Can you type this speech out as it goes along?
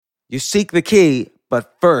You seek the key,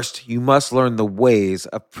 but first you must learn the ways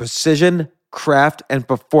of precision, craft, and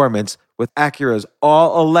performance with Acura's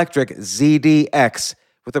all-electric ZDX.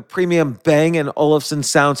 With a premium Bang & Olufsen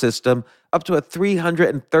sound system, up to a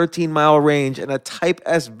 313-mile range, and a Type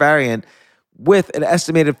S variant with an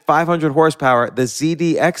estimated 500 horsepower, the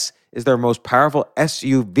ZDX is their most powerful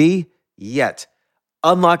SUV yet.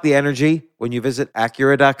 Unlock the energy when you visit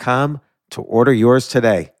Acura.com to order yours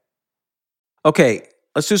today. Okay,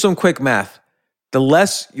 let's do some quick math. The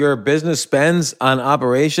less your business spends on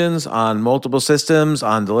operations, on multiple systems,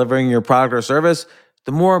 on delivering your product or service,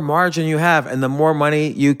 the more margin you have and the more money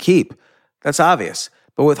you keep. That's obvious.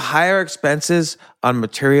 But with higher expenses on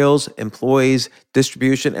materials, employees,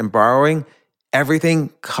 distribution, and borrowing,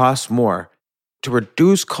 everything costs more. To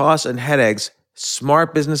reduce costs and headaches,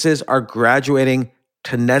 smart businesses are graduating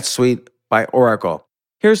to NetSuite by Oracle.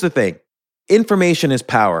 Here's the thing. Information is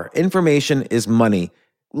power. Information is money.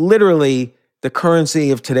 Literally, the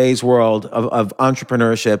currency of today's world of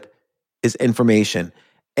entrepreneurship is information.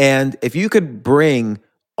 And if you could bring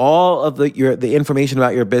all of the information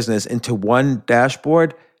about your business into one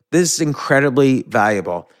dashboard, this is incredibly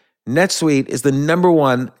valuable. NetSuite is the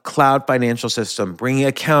 #1 cloud financial system, bringing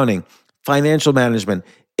accounting, financial management,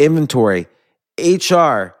 inventory,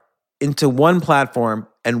 HR into one platform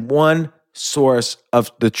and one source of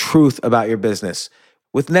the truth about your business.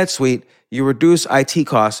 With NetSuite, you reduce IT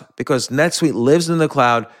costs because NetSuite lives in the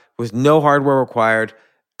cloud with no hardware required,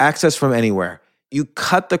 access from anywhere. You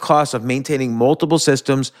cut the cost of maintaining multiple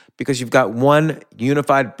systems because you've got one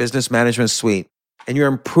unified business management suite. And you're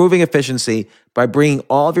improving efficiency by bringing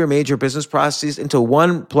all of your major business processes into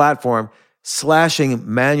one platform, slashing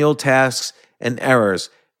manual tasks and errors.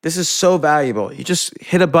 This is so valuable. You just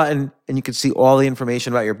hit a button and you can see all the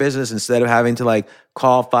information about your business instead of having to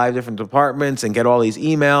call 5 different departments and get all these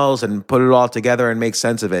emails and put it all together and make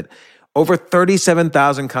sense of it. Over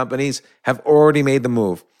 37,000 companies have already made the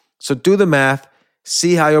move. So do the math,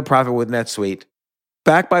 see how you'll profit with NetSuite.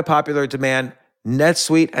 Backed by popular demand,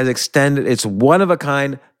 NetSuite has extended its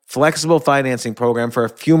one-of-a-kind flexible financing program for a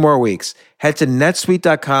few more weeks. Head to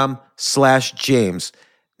netsuite.com/James.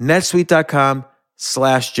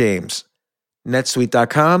 netsuite.com/James.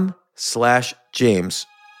 netsuite.com/James.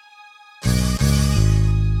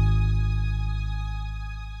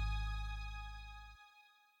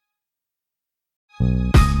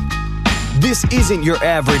 This isn't your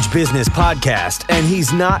average business podcast, and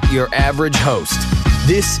he's not your average host.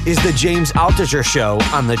 This is the James Altucher Show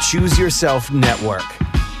on the Choose Yourself Network.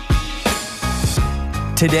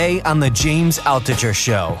 Today on the James Altucher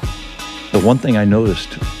Show. The one thing I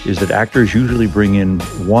noticed is that actors usually bring in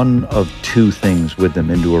one of two things with them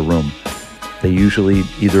into a room. They usually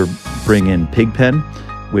either bring in Pigpen,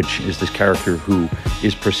 which is this character who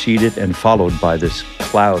is preceded and followed by this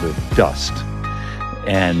cloud of dust.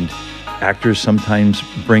 And actors sometimes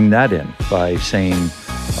bring that in by saying,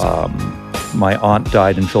 my aunt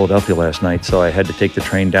died in Philadelphia last night, so I had to take the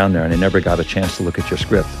train down there and I never got a chance to look at your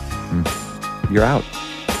script. You're out.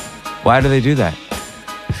 Why do they do that?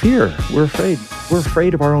 Fear. We're afraid. We're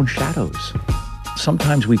afraid of our own shadows.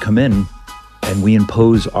 Sometimes we come in and we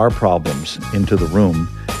impose our problems into the room,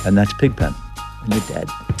 and that's Pigpen, and you're dead.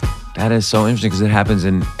 That is so interesting because it happens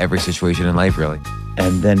in every situation in life, really.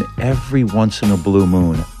 And then every once in a blue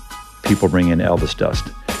moon, people bring in Elvis dust.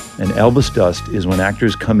 And Elvis dust is when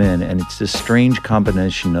actors come in, and it's this strange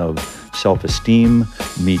combination of self-esteem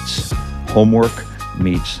meets homework,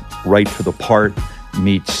 meets right for the part,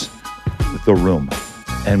 meets the room.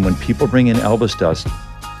 And when people bring in Elvis dust,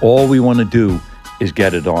 all we want to do is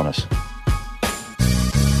get it on us.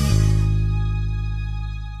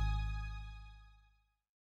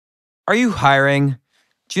 Are you hiring?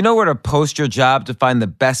 Do you know where to post your job to find the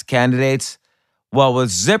best candidates? Well,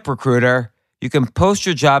 with ZipRecruiter, you can post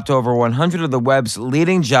your job to over 100 of the web's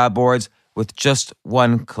leading job boards with just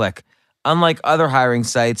one click. Unlike other hiring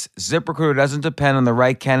sites, ZipRecruiter doesn't depend on the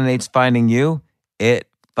right candidates finding you. It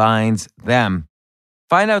finds them.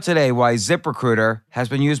 Find out today why ZipRecruiter has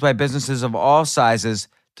been used by businesses of all sizes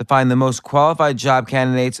to find the most qualified job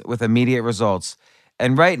candidates with immediate results.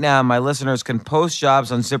 And right now, my listeners can post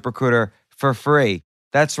jobs on ZipRecruiter for free.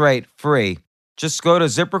 That's right, free. Just go to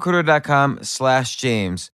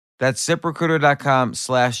ZipRecruiter.com/James. That's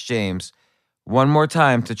ZipRecruiter.com/James. One more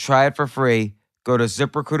time to try it for free. Go to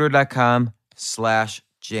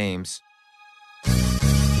ZipRecruiter.com/James.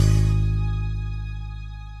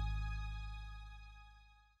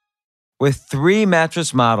 With 3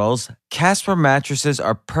 mattress models, Casper mattresses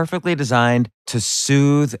are perfectly designed to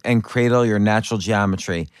soothe and cradle your natural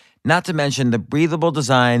geometry. Not to mention the breathable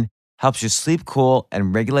design helps you sleep cool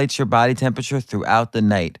and regulates your body temperature throughout the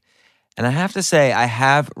night. And I have to say, I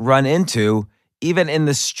have run into, even in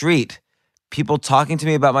the street, people talking to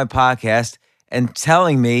me about my podcast and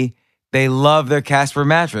telling me they love their Casper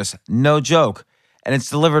mattress. No joke. And it's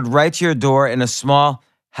delivered right to your door in a small,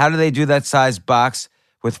 how do they do that size box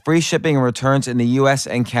with free shipping and returns in the US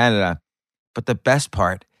and Canada. But the best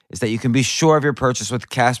part is that you can be sure of your purchase with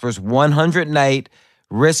Casper's 100-night,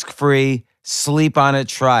 risk-free, sleep-on-it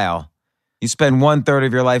trial. You spend 1/3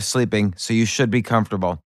 of your life sleeping, so you should be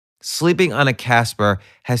comfortable. Sleeping on a Casper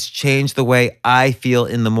has changed the way I feel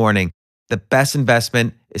in the morning. The best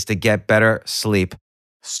investment is to get better sleep.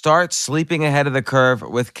 Start sleeping ahead of the curve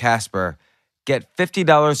with Casper. Get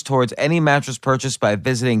 $50 towards any mattress purchase by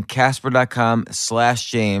visiting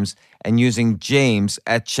casper.com/James and using James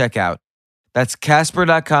at checkout. That's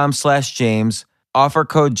casper.com/James. Offer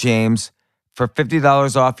code James for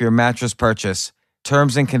 $50 off your mattress purchase.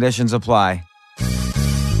 Terms and conditions apply.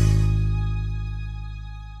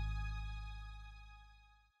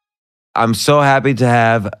 I'm so happy to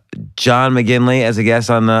have John McGinley as a guest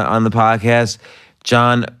on the podcast.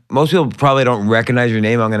 John, most people probably don't recognize your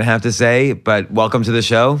name, I'm going to have to say, but welcome to the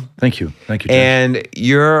show. Thank you. Thank you, James. And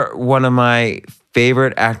you're one of my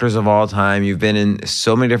favorite actors of all time. You've been in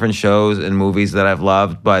so many different shows and movies that I've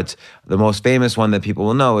loved, but the most famous one that people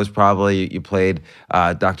will know is probably you played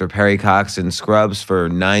Dr. Perry Cox in Scrubs for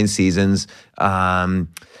 9 seasons.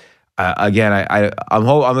 Again,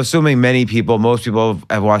 I'm assuming most people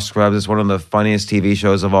have watched Scrubs. It's one of the funniest TV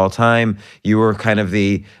shows of all time. You were kind of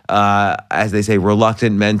the, as they say,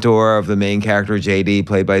 reluctant mentor of the main character, JD,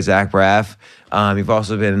 played by Zach Braff. You've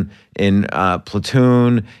also been in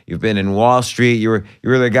Platoon. You've been in Wall Street. You were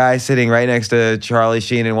the guy sitting right next to Charlie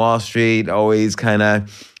Sheen in Wall Street, always kind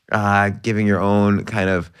of giving your own kind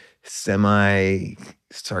of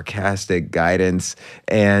semi-sarcastic guidance.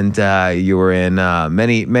 And you were in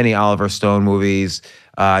many Oliver Stone movies.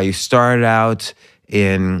 You started out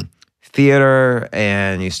in theater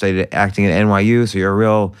and you studied acting at NYU. So you're a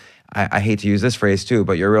real, I hate to use this phrase too,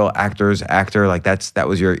 but you're a real actor's actor. Like that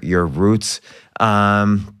was your roots.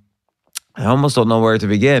 I almost don't know where to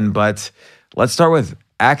begin, but let's start with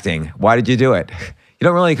acting. Why did you do it? You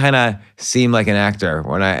don't really kind of seem like an actor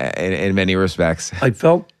in many respects. I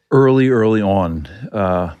felt early on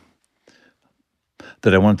that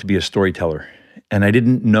I wanted to be a storyteller. And I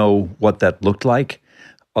didn't know what that looked like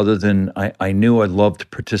other than I knew I loved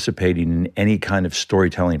participating in any kind of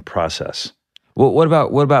storytelling process. Well, what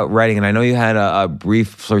about writing? And I know you had a brief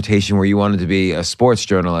flirtation where you wanted to be a sports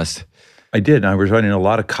journalist. I did. I was writing a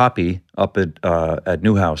lot of copy up at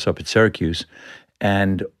Newhouse, up at Syracuse,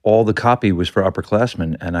 and all the copy was for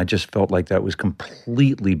upperclassmen, and I just felt like that was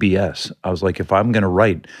completely BS. I was like, if I'm going to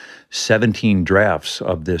write 17 drafts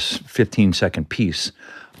of this 15-second piece,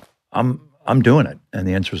 I'm doing it. And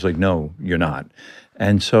the answer was like, no, you're not.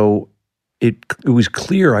 And so it was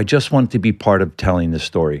clear I just wanted to be part of telling this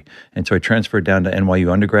story. And so I transferred down to NYU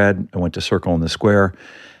undergrad. I went to Circle in the Square.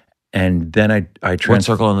 And then I transferred. What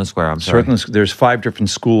Circle in the Square? I'm sorry. There's 5 different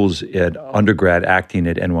schools at undergrad acting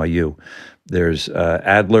at NYU. There's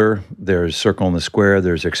Adler, there's Circle in the Square,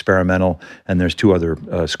 there's Experimental, and there's 2 other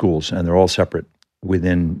schools. And they're all separate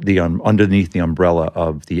within underneath the umbrella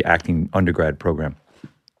of the acting undergrad program.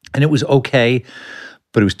 And it was okay,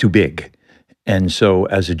 but it was too big. And so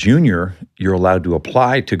as a junior, you're allowed to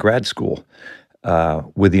apply to grad school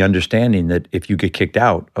with the understanding that if you get kicked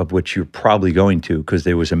out, of which you're probably going to, because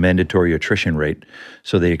there was a mandatory attrition rate.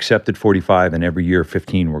 So they accepted 45, and every year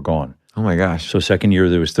 15 were gone. Oh my gosh. So second year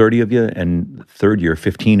there was 30 of you, and third year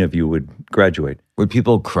 15 of you would graduate. Would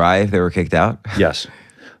people cry if they were kicked out? Yes.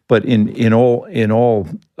 But in all,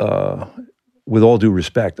 with all due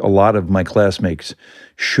respect, a lot of my classmates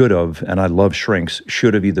should have, and I love shrinks,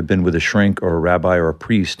 should have either been with a shrink or a rabbi or a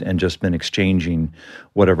priest and just been exchanging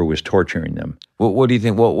whatever was torturing them. What do you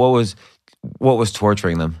think? What was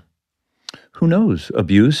torturing them? Who knows?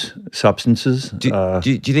 Abuse, substances. Do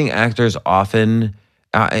you think actors often,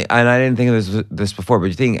 and I didn't think of this before, but do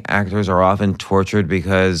you think actors are often tortured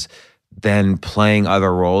because then playing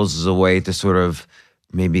other roles is a way to sort of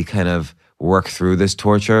maybe kind of work through this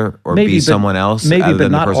torture or be someone else other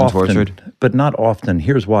than the person tortured? But not often.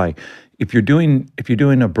 Here's why. If you're doing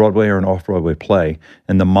a Broadway or an off-Broadway play,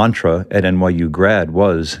 and the mantra at NYU grad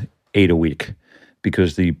was 8 a week,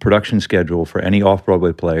 because the production schedule for any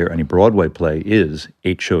off-Broadway play or any Broadway play is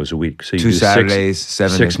 8 shows a week. So you 2 do Saturdays,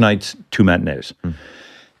 7 6 nights, 2 matinees.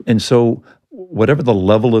 And so whatever the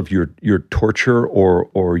level of your torture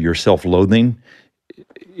or your self-loathing,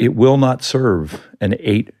 It will not serve an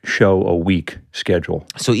 8-show-a-week schedule.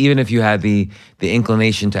 So even if you had the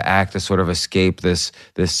inclination to act to sort of escape this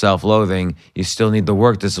self-loathing, you still need the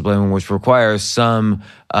work discipline, which requires some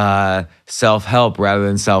self-help rather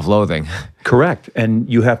than self-loathing. Correct. And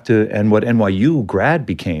you have to, and what NYU grad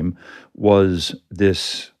became was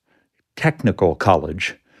this technical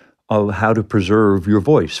college of how to preserve your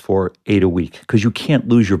voice for 8 a week, because you can't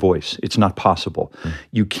lose your voice. It's not possible.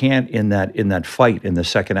 You can't in that fight in the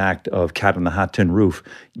second act of Cat on the Hot Tin Roof,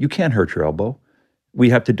 you can't hurt your elbow.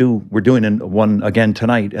 We're doing one again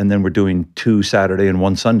tonight, and then we're doing 2 Saturday and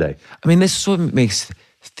 1 Sunday. I mean, this is what makes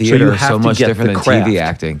theater so much different than TV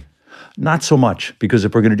acting. Not so much, because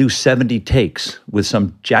if we're going to do 70 takes with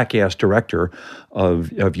some jackass director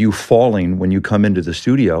of you falling when you come into the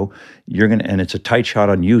studio, and it's a tight shot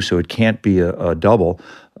on you, so it can't be a double.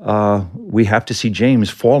 We have to see James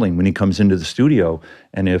falling when he comes into the studio.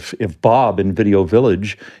 And if Bob in Video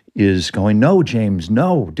Village is going, "No, James,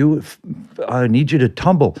 no, do it. I need you to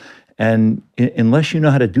tumble." And unless you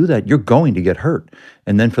know how to do that, you're going to get hurt.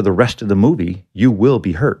 And then for the rest of the movie, you will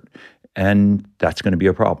be hurt. And that's going to be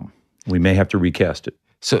a problem. We may have to recast it.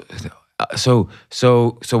 So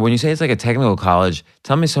when you say it's like a technical college,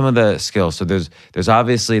 tell me some of the skills. So there's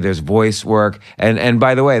obviously voice work, and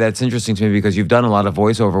by the way, that's interesting to me because you've done a lot of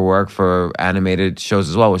voiceover work for animated shows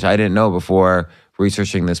as well, which I didn't know before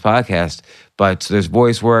researching this podcast. But so there's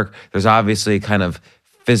voice work. There's obviously kind of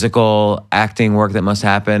physical acting work that must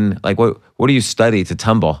happen. Like what do you study to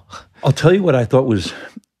tumble? I'll tell you what I thought was,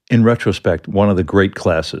 in retrospect, one of the great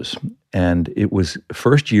classes. And it was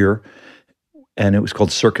first year, and it was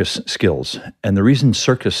called Circus Skills. And the reason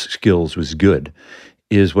Circus Skills was good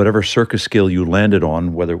is whatever circus skill you landed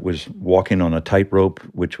on, whether it was walking on a tightrope,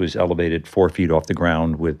 which was elevated 4 feet off the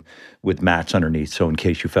ground with mats underneath, so in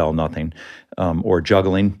case you fell, nothing, or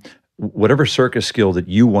juggling, whatever circus skill that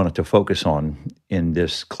you wanted to focus on in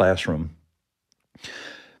this classroom,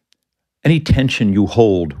 any tension you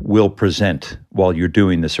hold will present while you're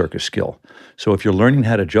doing the circus skill. So if you're learning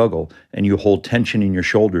how to juggle and you hold tension in your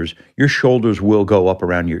shoulders will go up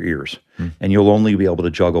around your ears. And you'll only be able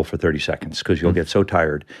to juggle for 30 seconds because you'll get so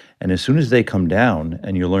tired. And as soon as they come down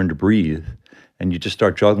and you learn to breathe and you just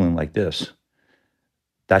start juggling like this,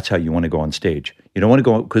 that's how you want to go on stage. You don't want to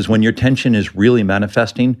go, because when your tension is really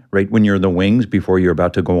manifesting, right when you're in the wings before you're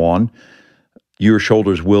about to go on, your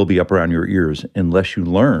shoulders will be up around your ears unless you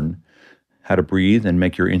learn how to breathe and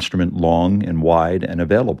make your instrument long and wide and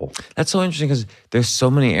available. That's so interesting because there's so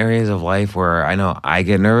many areas of life where I know I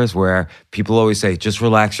get nervous, where people always say, just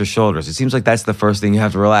relax your shoulders. It seems like that's the first thing you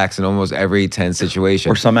have to relax in almost every tense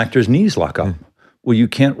situation. Or some actors' knees lock up. Well, you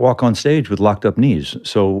can't walk on stage with locked up knees.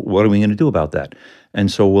 So what are we going to do about that?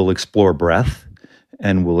 And so we'll explore breath,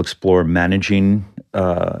 and we'll explore managing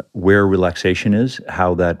where relaxation is,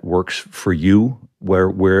 how that works for you,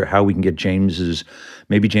 how we can get James's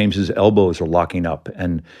elbows are locking up,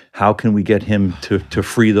 and how can we get him to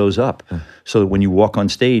free those up so that when you walk on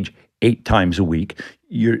stage 8 times a week,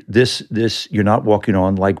 you're not walking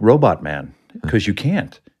on like Robot Man, because you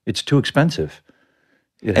can't. It's too expensive.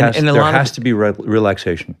 There has to be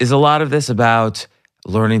relaxation. Is a lot of this about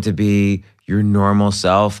learning to be your normal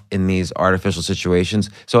self in these artificial situations?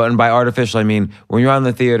 So, and by artificial, I mean, when you're on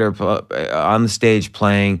the theater, on the stage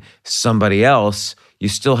playing somebody else, you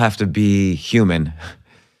still have to be human.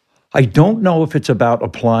 I don't know if it's about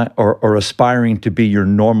applying or aspiring to be your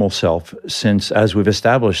normal self, since, as we've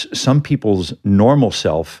established, some people's normal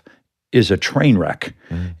self is a train wreck.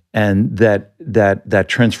 And that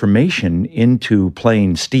transformation into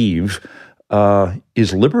playing Steve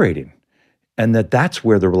is liberating. And that's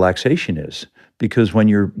where the relaxation is. Because when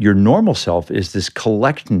your normal self is this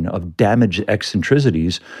collection of damaged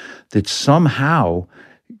eccentricities that somehow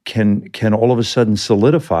can all of a sudden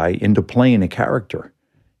solidify into playing a character,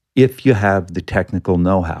 if you have the technical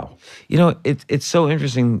know-how. You know, it's so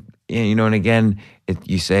interesting, you know, and again,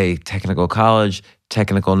 you say technical college,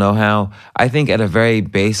 technical know-how. I think at a very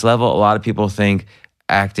base level, a lot of people think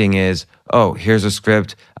acting is, oh, here's a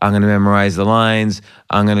script, I'm going to memorize the lines,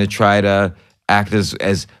 I'm going to try to act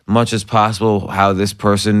as much as possible how this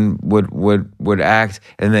person would act,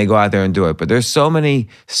 and they go out there and do it. But there's so many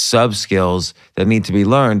sub-skills that need to be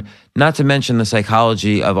learned, not to mention the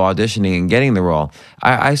psychology of auditioning and getting the role.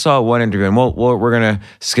 I saw one interview, and we're going to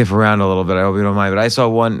skip around a little bit, I hope you don't mind, but I saw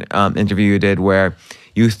one interview you did where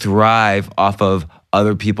you thrive off of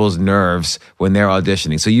other people's nerves when they're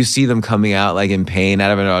auditioning. So you see them coming out like in pain out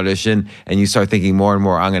of an audition, and you start thinking more and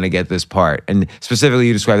more, I'm going to get this part. And specifically,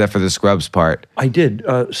 you described that for the Scrubs part. I did.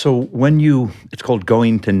 So it's called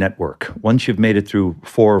going to network. Once you've made it through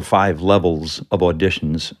 4 or 5 levels of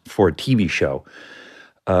auditions for a TV show,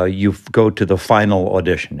 you go to the final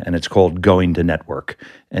audition, and it's called going to network.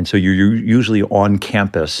 And so you're usually on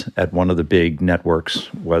campus at one of the big networks,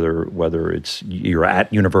 whether it's you're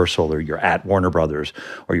at Universal or you're at Warner Brothers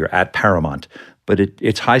or you're at Paramount. But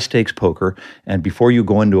it's high stakes poker. And before you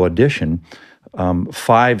go into audition,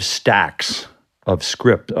 5 stacks of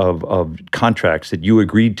script of contracts that you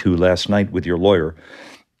agreed to last night with your lawyer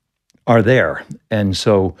are there. And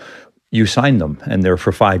so you sign them, and they're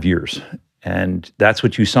for 5 years. And that's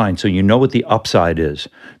what you sign. So you know what the upside is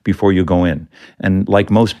before you go in. And like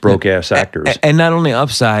most broke-ass actors. And not only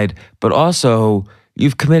upside, but also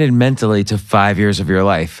you've committed mentally to 5 years of your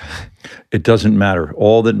life. It doesn't matter.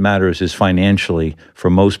 All that matters is financially, for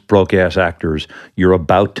most broke-ass actors, you're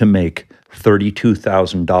about to make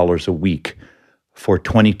 $32,000 a week for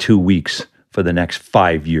 22 weeks for the next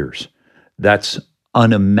 5 years. That's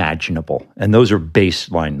unimaginable. And those are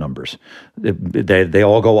baseline numbers. They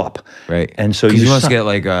all go up. Right. And so you must get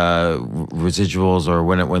like residuals or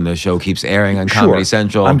when the show keeps airing on Comedy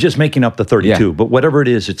Central. I'm just making up the 32, but whatever it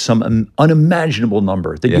is, it's some unimaginable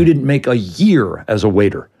number that you didn't make a year as a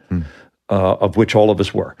waiter, of which all of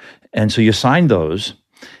us were. And so you sign those,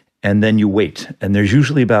 and then you wait. And there's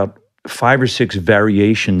usually about 5 or 6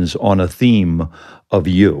 variations on a theme of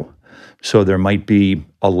you. So there might be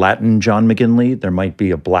a Latin John McGinley, there might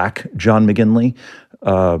be a Black John McGinley,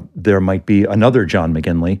 there might be another John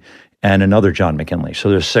McGinley, and another John McGinley.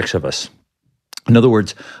 So there's 6 of us. In other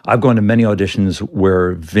words, I've gone to many auditions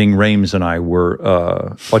where Ving Rhames and I were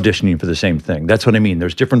auditioning for the same thing. That's what I mean.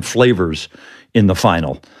 There's different flavors in the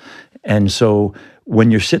final. And so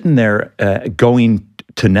when you're sitting there going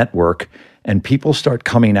to network, and people start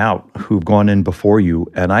coming out who've gone in before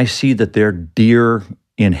you, and I see that they're deer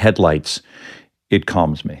in headlights, it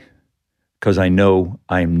calms me, because I know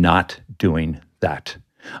I'm not doing that.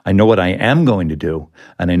 I know what I am going to do,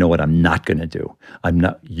 and I know what I'm not going to do.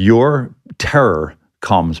 Your terror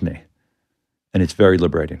calms me, and it's very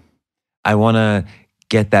liberating. I want to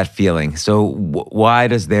get that feeling. So why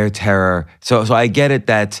does their terror? So I get it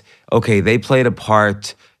that, okay, they played a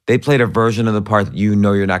part. They played a version of the part that you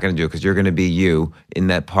know you're not going to do because you're going to be you in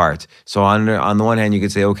that part. So on the one hand, you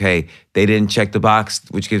could say, okay, they didn't check the box,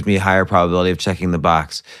 which gives me a higher probability of checking the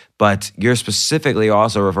box. But you're specifically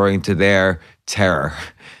also referring to their terror.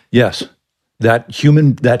 Yes. That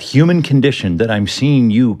human condition that I'm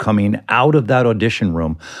seeing you coming out of that audition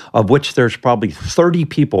room, of which there's probably 30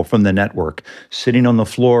 people from the network sitting on the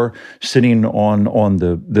floor, sitting on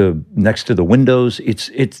the next to the windows.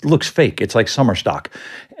 It looks fake. It's like summer stock.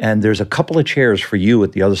 And there's a couple of chairs for you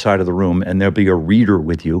at the other side of the room, and there'll be a reader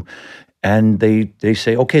with you. And they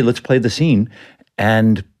say, okay, let's play the scene.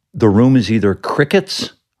 And the room is either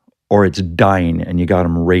crickets or it's dying, and you got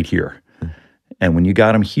them right here. And when you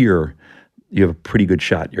got them here, you have a pretty good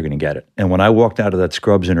shot you're going to get it. And when I walked out of that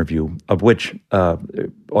Scrubs interview,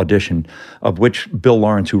 audition, of which Bill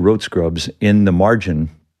Lawrence, who wrote Scrubs, in the margin,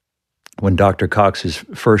 when Dr. Cox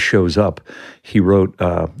first shows up, he wrote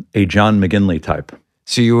a John McGinley type.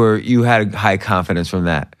 So you had high confidence from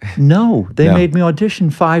that? No, they made me audition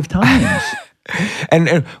 5 times.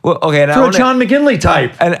 And well, okay, and for a John McGinley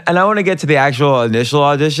type. And I want to get to the actual initial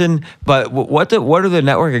audition, but what are the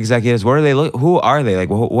network executives? What are they? Who are they? Like,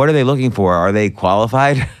 what are they looking for? Are they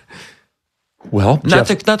qualified? Well, not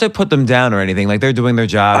to put them down or anything. Like, they're doing their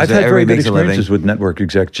jobs. I've had very good experiences with network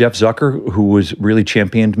execs. Jeff Zucker, who was really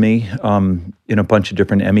championed me in a bunch of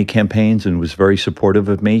different Emmy campaigns and was very supportive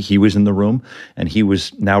of me. He was in the room, and he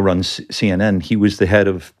now runs CNN. He was the head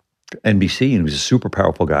of NBC, and he was a super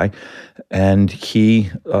powerful guy. And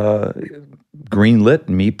he greenlit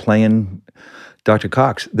me playing Dr.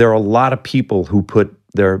 Cox. There are a lot of people who put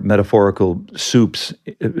their metaphorical spoons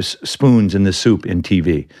in the soup in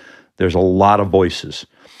TV. There's a lot of voices.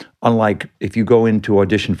 Unlike if you go into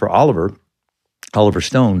audition for Oliver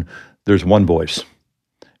Stone, there's one voice.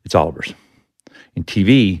 It's Oliver's. In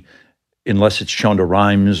TV, unless it's Shonda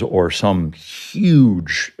Rhimes or some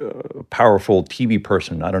huge, powerful TV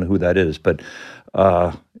person, I don't know who that is, but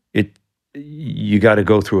you got to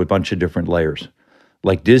go through a bunch of different layers.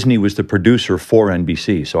 Like Disney was the producer for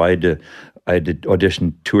NBC, so I had to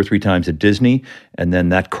audition 2 or 3 times at Disney, and then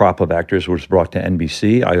that crop of actors was brought to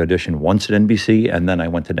NBC. I auditioned once at NBC, and then I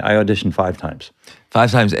auditioned 5 times.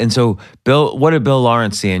 5 times. And so, what did Bill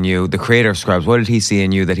Lawrence see in you, the creator of Scrubs? What did he see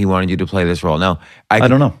in you that he wanted you to play this role? Now, I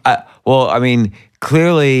don't know. Well, I mean,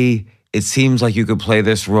 clearly, it seems like you could play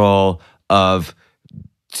this role of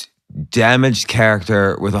damaged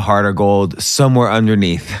character with a heart of gold somewhere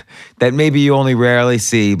underneath that maybe you only rarely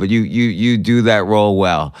see, but you do that role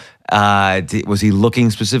well. Was he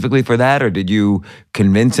looking specifically for that, or did you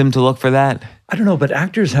convince him to look for that? I don't know, but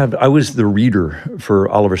actors have. I was the reader for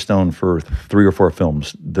Oliver Stone for 3 or 4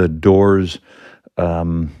 films: The Doors,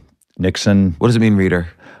 Nixon. What does it mean, reader?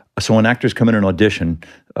 So when actors come in an audition,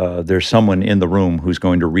 there's someone in the room who's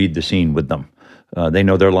going to read the scene with them. They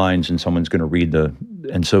know their lines, and someone's going to read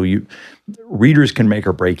and so readers can make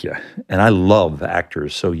or break you. And I love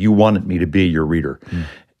actors, so you wanted me to be your reader.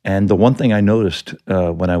 And the one thing I noticed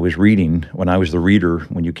when I was the reader,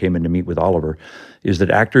 when you came in to meet with Oliver, is that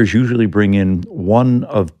actors usually bring in one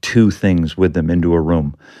of 2 things with them into a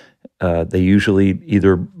room. They usually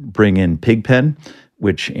either bring in Pigpen,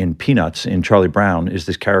 which in Peanuts, in Charlie Brown, is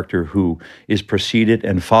this character who is preceded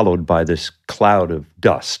and followed by this cloud of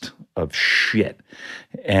dust, of shit.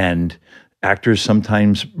 And actors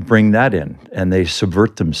sometimes bring that in, and they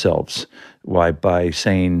subvert themselves by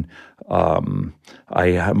saying,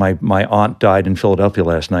 my aunt died in Philadelphia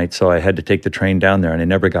last night, so I had to take the train down there, and I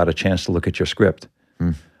never got a chance to look at your script.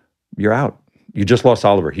 You're out. You just lost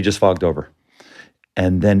Oliver. He just fogged over.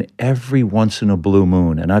 And then every once in a blue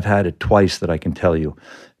moon, and I've had it twice that I can tell you,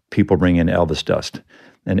 people bring in Elvis dust.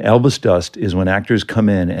 And Elvis dust is when actors come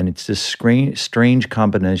in, and it's this strange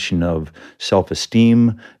combination of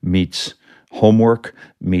self-esteem meets homework,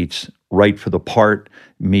 meets right for the part,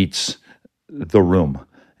 meets the room.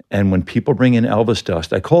 And when people bring in Elvis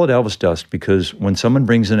dust, I call it Elvis dust because when someone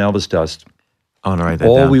brings in Elvis dust,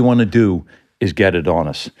 all we want to do is get it on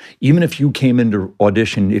us. Even if you came into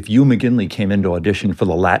audition, if you, McGinley, came into audition for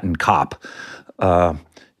the Latin cop,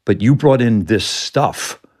 but you brought in this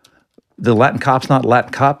stuff, the Latin cop's not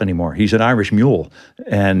Latin cop anymore. He's an Irish mule,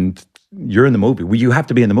 and you're in the movie. You have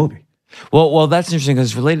to be in the movie. Well, that's interesting because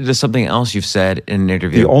it's related to something else you've said in an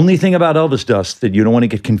interview. The only thing about Elvis dust that you don't want to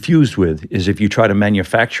get confused with is if you try to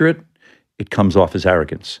manufacture it, it comes off as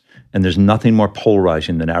arrogance. And there's nothing more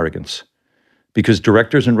polarizing than arrogance. Because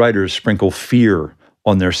directors and writers sprinkle fear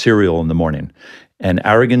on their cereal in the morning, and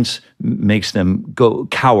arrogance makes them go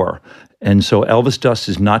cower. And so Elvis dust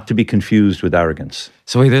is not to be confused with arrogance.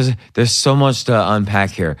 So wait, there's so much to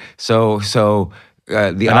unpack here.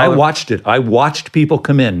 I watched it. I watched people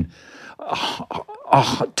come in,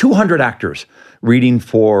 200 actors reading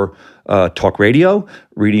for talk radio,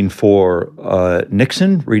 reading for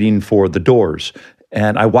Nixon, reading for The Doors.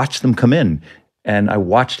 And I watched them come in, and I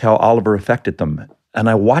watched how Oliver affected them. And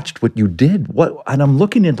I watched what you did. And I'm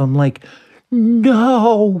looking at them like,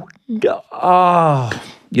 no,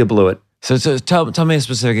 you blew it. So tell me a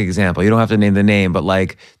specific example. You don't have to name the name, but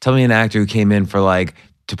like, tell me an actor who came in for like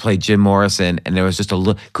to play Jim Morrison, and there was just a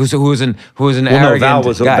look. Who was an arrogant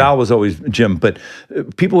guy. Val was always Jim, but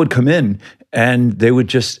people would come in and they would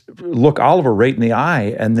just look Oliver right in the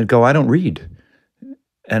eye, and they'd go, "I don't read."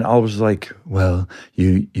 And Oliver's like, "Well,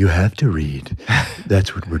 you have to read.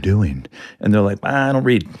 That's what we're doing." And they're like, "I don't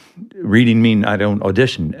read. Reading mean I don't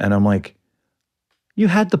audition." And I'm like, you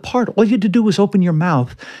had the part. All you had to do was open your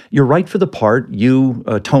mouth. You're right for the part. You,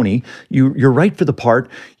 Tony, you're right for the part.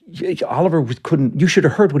 Oliver couldn't. You should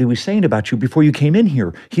have heard what he was saying about you before you came in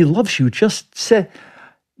here. He loves you. Just say,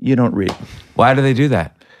 you don't read. Why do they do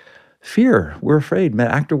that? Fear. We're afraid, man.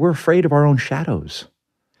 Actor, we're afraid of our own shadows.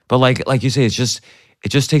 But like you say, it just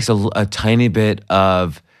takes a tiny bit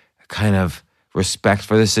of kind of respect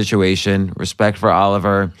for the situation, respect for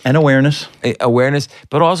Oliver, and awareness,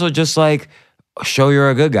 but also just like show you're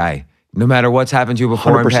a good guy, no matter what's happened to you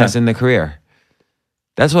before 100%. And past in the career.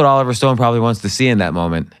 That's what Oliver Stone probably wants to see in that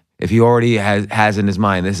moment. If he already has in his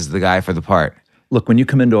mind, this is the guy for the part. Look, when you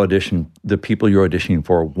come into audition, the people you're auditioning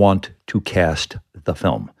for want to cast the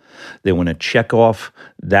film. They want to check off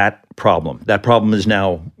that problem. That problem is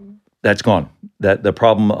now, that's gone. That the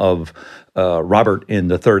problem of Robert in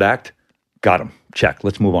the third act, got him. Check.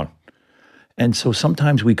 Let's move on. And so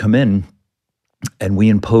sometimes we come in and we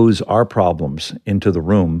impose our problems into the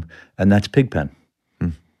room, and that's pigpen.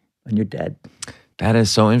 And you're dead. That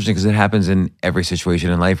is so interesting because it happens in every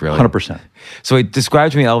situation in life, really. 100%. So wait,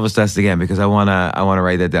 describe to me Elvis dust again, because I wanna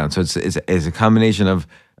write that down. So it's a combination of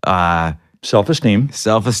self-esteem,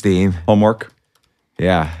 homework,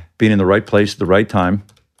 being in the right place at the right time,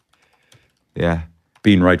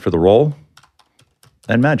 being right for the role,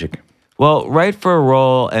 and magic. Well, right for a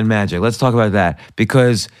role and magic. Let's talk about that,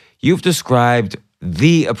 because you've described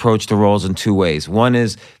the approach to roles in 2 ways. One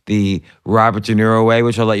is the Robert De Niro way,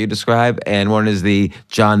 which I'll let you describe, and one is the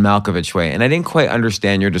John Malkovich way. And I didn't quite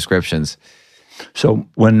understand your descriptions. So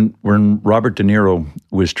when Robert De Niro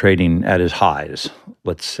was trading at his highs,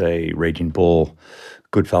 let's say Raging Bull,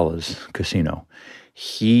 Goodfellas, Casino,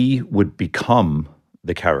 he would become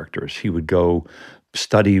the characters. He would go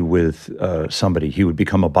study with somebody. He would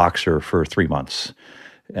become a boxer for 3 months.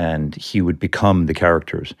 and he would become the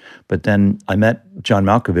characters. But then I met John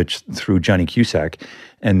Malkovich through Johnny Cusack,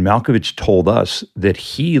 and Malkovich told us that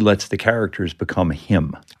he lets the characters become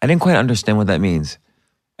him. I didn't quite understand what that means.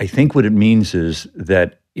 I think what it means is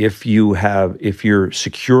that if you're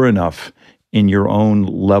secure enough in your own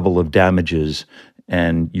level of damages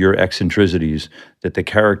and your eccentricities,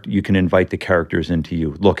 that you can invite the characters into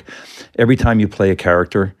you. Look, every time you play a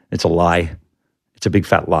character, it's a lie. It's a big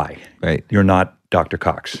fat lie. Right. You're not Dr.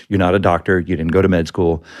 Cox. You're not a doctor. You didn't go to med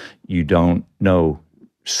school. You don't know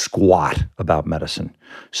squat about medicine.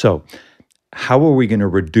 So how are we going to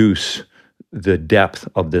reduce the depth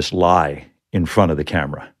of this lie in front of the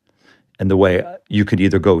camera? And the way you could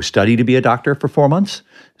either go study to be a doctor for 4 months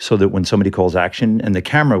so that when somebody calls action, and the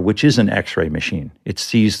camera, which is an x-ray machine, it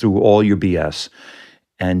sees through all your BS.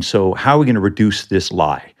 And so how are we going to reduce this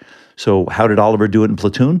lie? So how did Oliver do it in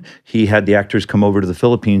Platoon? He had the actors come over to the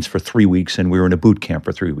Philippines for 3 weeks, and we were in a boot camp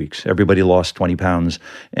for 3 weeks. Everybody lost 20 pounds,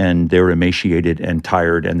 and they were emaciated and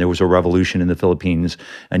tired, and there was a revolution in the Philippines,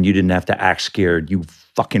 and you didn't have to act scared. You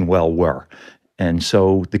fucking well were. And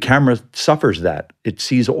so the camera suffers that. It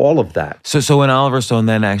sees all of that. So when Oliver Stone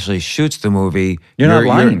then actually shoots the movie, you're not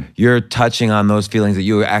lying. You're touching on those feelings that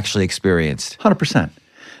you actually experienced. 100%.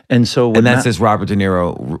 And so, and that's this Robert De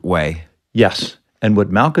Niro way. Yes. And what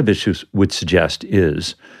Malkovich would suggest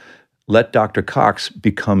is let Dr. Cox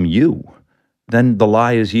become you. Then the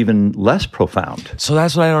lie is even less profound. So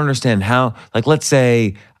that's what I don't understand. How, like, let's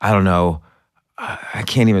say, I don't know, I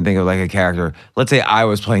can't even think of like a character. Let's say I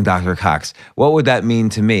was playing Dr. Cox. What would that mean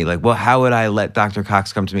to me? Like, well, how would I let Dr.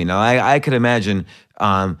 Cox come to me? Now, I could imagine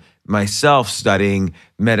myself studying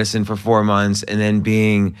medicine for 4 months and then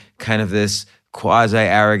being kind of this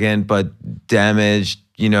quasi-arrogant but damaged,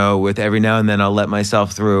 with every now and then I'll let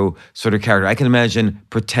myself through sort of character. I can imagine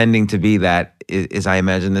pretending to be that as I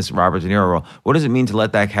imagine this Robert De Niro role. What does it mean to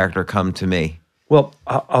let that character come to me? Well,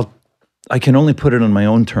 I can only put it on my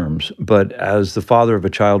own terms, but as the father of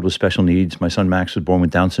a child with special needs, my son Max was born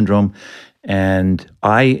with Down syndrome, and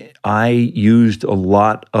I used a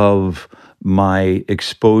lot of my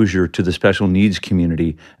exposure to the special needs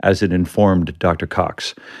community as it informed Dr.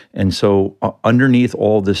 Cox. And so underneath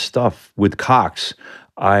all this stuff with Cox,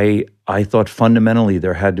 I thought fundamentally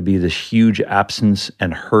there had to be this huge absence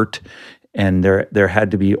and hurt, and there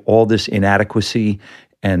had to be all this inadequacy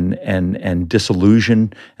and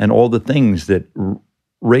disillusion and all the things that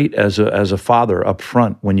rate as a father up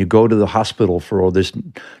front when you go to the hospital for all this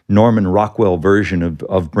Norman Rockwell version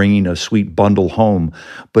of bringing a sweet bundle home,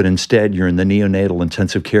 but instead you're in the neonatal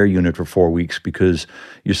intensive care unit for 4 weeks because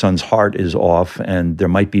your son's heart is off and there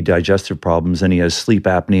might be digestive problems and he has sleep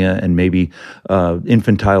apnea and maybe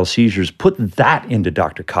infantile seizures. Put that into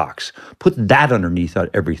Dr. Cox. Put that underneath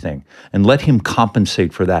everything and let him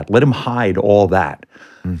compensate for that. Let him hide all that.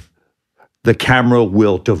 The camera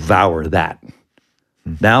will devour that.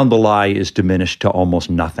 Now the lie is diminished to almost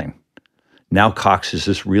nothing. Now Cox is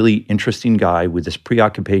this really interesting guy with this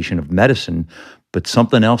preoccupation of medicine, but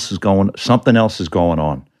something else is going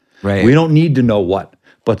on. Right. We don't need to know what,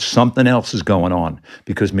 but something else is going on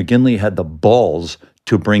because McGinley had the balls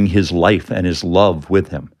to bring his life and his love with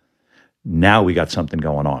him. Now we got something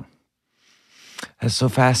going on. That's so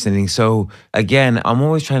fascinating. So again, I'm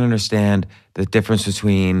always trying to understand the difference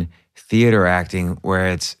between theater acting, where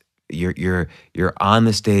it's you're on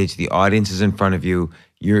the stage, the audience is in front of you.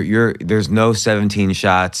 There's no 17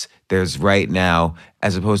 shots. There's right now,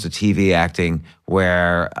 as opposed to TV acting,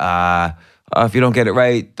 where if you don't get it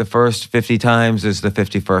right the first 50 times, is the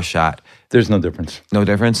 51st shot. There's no difference. No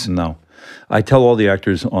difference? No. I tell all the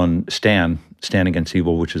actors on Stand Against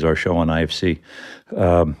Evil, which is our show on IFC,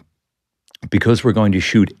 because we're going to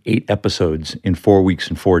shoot 8 episodes in 4 weeks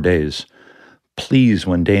and 4 days, please,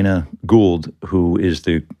 when Dana Gould, who is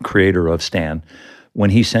the creator of Stan, when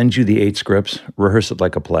he sends you the 8 scripts, rehearse it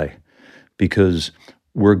like a play, because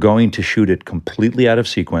we're going to shoot it completely out of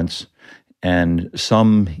sequence and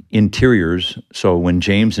some interiors. So when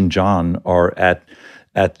James and John are at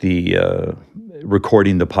the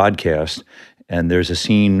recording the podcast, and there's a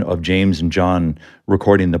scene of James and John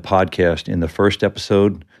recording the podcast in the first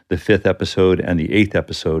episode, the 5th episode, and the 8th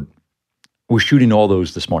episode, we're shooting all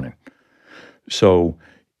those this morning. So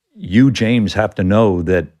you, James, have to know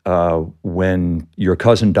that when your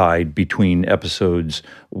cousin died between episodes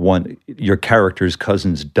 1, your character's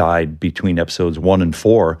cousins died between episodes 1 and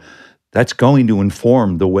 4, that's going to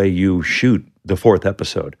inform the way you shoot the 4th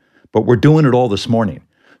episode. But we're doing it all this morning.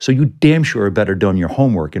 So you damn sure better done your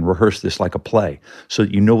homework and rehearse this like a play so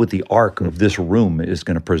that you know what the arc of this room is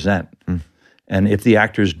going to present. And if the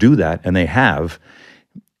actors do that, and they have,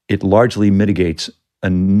 it largely mitigates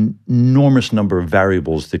an enormous number of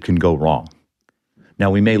variables that can go wrong. Now,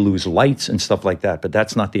 we may lose lights and stuff like that, but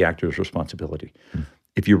that's not the actor's responsibility.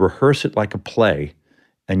 If you rehearse it like a play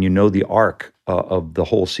and you know the arc of the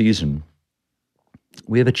whole season,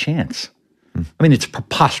 we have a chance. I mean, it's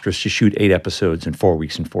preposterous to shoot 8 episodes in 4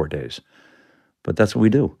 weeks and 4 days, but that's what we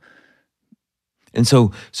do. And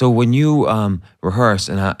so when you rehearse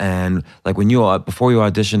and like when you before you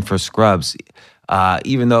auditioned for Scrubs,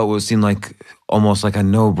 even though it would seem like almost like a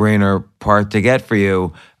no-brainer part to get for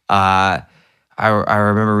you, I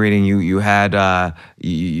remember reading you had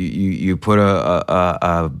you put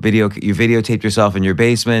a video, you videotaped yourself in your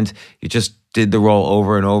basement. You just did the role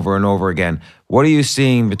over and over and over again. What are you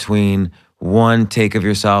seeing between one take of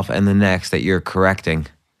yourself and the next that you're correcting?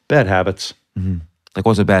 Bad habits. Mm-hmm. Like,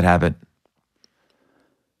 what's a bad habit?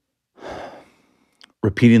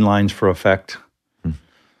 Repeating lines for effect.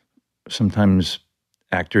 Sometimes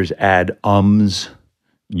actors add ums,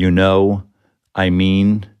 you know, I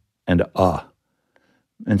mean, and And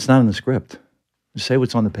it's not in the script. Just say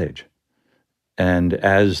what's on the page. And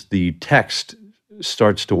as the text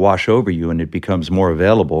starts to wash over you and it becomes more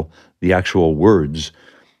available, the actual words,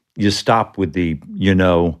 you stop with the, you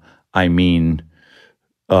know, I mean,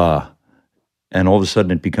 and all of a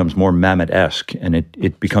sudden it becomes more Mamet-esque and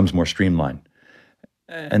it becomes more streamlined.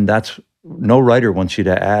 And that's, no writer wants you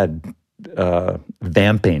to add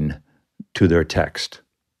vamping to their text.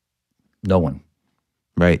 No one.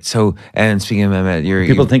 Right. So, and speaking of Mamet,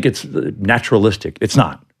 people think it's naturalistic. It's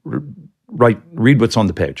not. Read what's on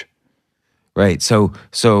the page. Right. So,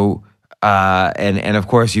 and of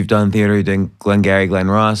course you've done theater. You've done Glengarry Glen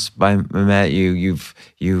Ross by Mamet.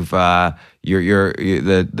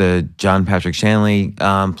 The John Patrick Shanley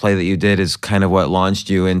play that you did is kind of what launched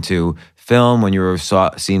you into film when you were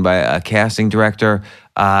seen by a casting director.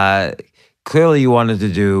 Clearly, you wanted to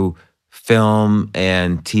do film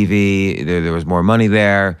and TV. There was more money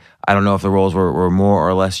there. I don't know if the roles were more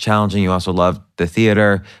or less challenging. You also loved the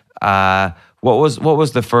theater. What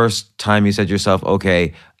was the first time you said to yourself,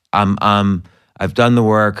 okay, I've done the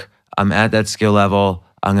work. I'm at that skill level.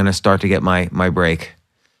 I'm going to start to get my break?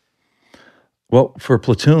 Well, for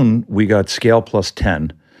Platoon, we got scale plus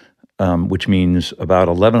 10, which means about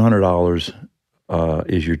 $1,100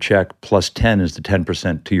 is your check, plus 10 is the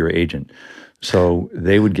 10% to your agent. So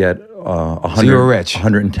they would get So you were rich.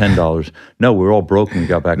 $110. No, we were all broke when we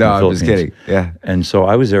got back to the Philippines. No, I'm just kidding. Yeah. And so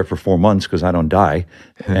I was there for 4 months because I don't die.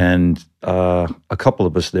 And a couple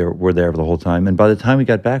of us were there for the whole time. And by the time we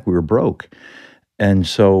got back, we were broke. And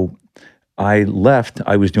so I left.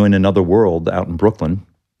 I was doing Another World out in Brooklyn.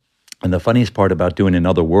 And the funniest part about doing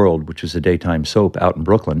Another World, which is a daytime soap out in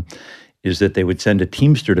Brooklyn, is that they would send a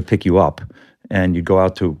Teamster to pick you up. And you'd go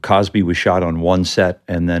out to, Cosby was shot on one set,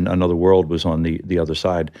 and then Another World was on the other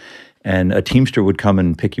side. And a Teamster would come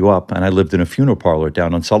and pick you up. And I lived in a funeral parlor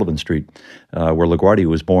down on Sullivan Street, where LaGuardia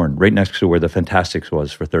was born, right next to where the Fantastics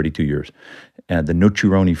was for 32 years, and the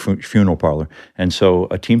Nucciaroni funeral parlor. And so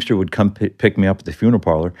a Teamster would come pick me up at the funeral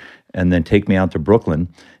parlor and then take me out to Brooklyn.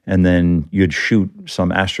 And then you'd shoot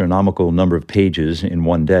some astronomical number of pages in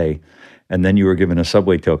one day. And then you were given a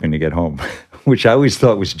subway token to get home, which I always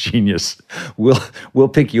thought was genius. We'll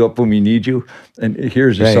pick you up when we need you, and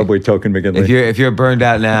here's your subway token, McGinley. If you're burned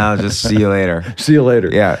out now, just see you later. See you later.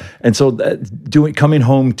 Yeah. And so coming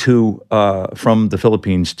home from the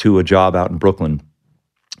Philippines to a job out in Brooklyn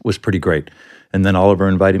was pretty great. And then Oliver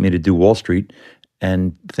invited me to do Wall Street,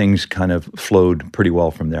 and things kind of flowed pretty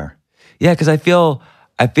well from there. Yeah, because I feel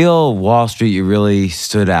Wall Street, you really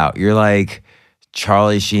stood out. You're like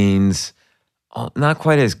Charlie Sheen's. Not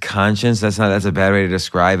quite as conscious. That's a bad way to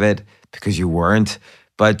describe it, because you weren't.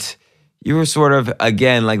 But you were sort of,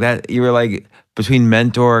 again, like that. You were like between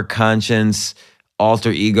mentor, conscience, alter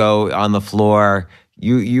ego on the floor.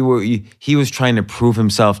 He was trying to prove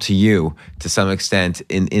himself to you to some extent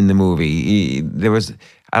in the movie. There was,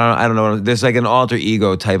 I don't know. There's like an alter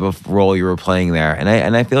ego type of role you were playing there,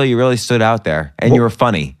 and I feel you really stood out there, and you were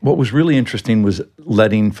funny. What was really interesting was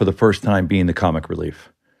letting, for the first time, being the comic relief.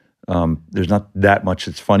 There's not that much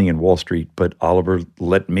that's funny in Wall Street, but Oliver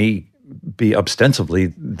let me be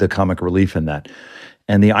ostensibly the comic relief in that.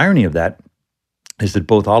 And the irony of that is that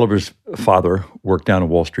both Oliver's father worked down at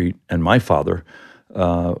Wall Street and my father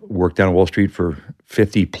worked down at Wall Street for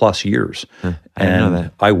 50 plus years. I didn't know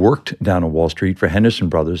that. I worked down at Wall Street for Henderson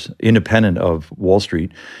Brothers, independent of Wall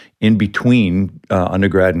Street, in between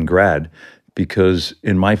undergrad and grad, because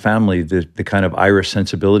in my family, the kind of Irish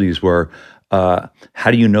sensibilities were,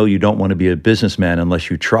 how do you know you don't want to be a businessman unless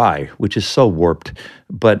you try, which is so warped.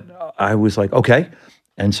 But I was like, okay,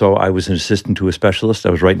 And so I was an assistant to a specialist. I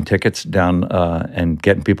was writing tickets down and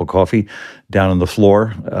getting people coffee down on the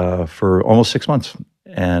floor for almost 6 months.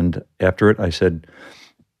 And after it, I said,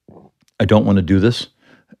 I don't want to do this.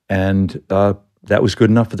 And that was good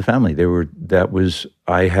enough for the family.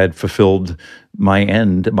 I had fulfilled my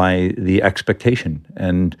end, the expectation.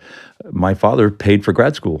 And my father paid for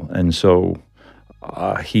grad school. And so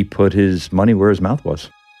he put his money where his mouth was.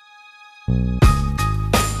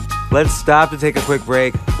 Let's stop to take a quick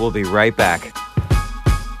break. We'll be right back.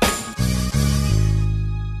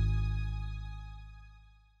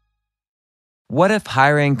 What if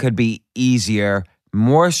hiring could be easier,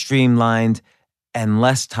 more streamlined, and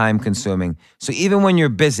less time consuming? So even when you're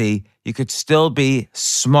busy, you could still be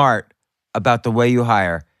smart about the way you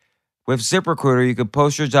hire. With ZipRecruiter, you could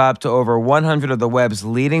post your job to over 100 of the web's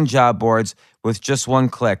leading job boards with just one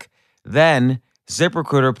click. Then,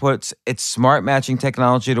 ZipRecruiter puts its smart matching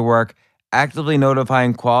technology to work, actively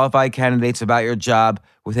notifying qualified candidates about your job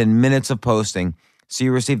within minutes of posting, so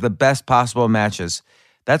you receive the best possible matches.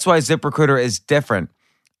 That's why ZipRecruiter is different.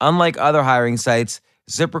 Unlike other hiring sites,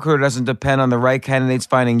 ZipRecruiter doesn't depend on the right candidates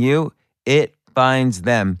finding you, it finds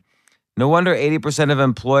them. No wonder 80% of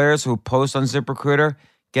employers who post on ZipRecruiter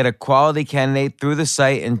get a quality candidate through the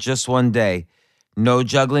site in just one day. No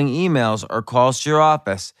juggling emails or calls to your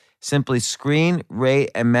office. Simply screen,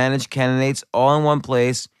 rate, and manage candidates all in one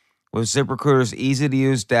place with ZipRecruiter's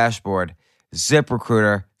easy-to-use dashboard.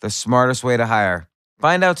 ZipRecruiter, the smartest way to hire.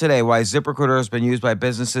 Find out today why ZipRecruiter has been used by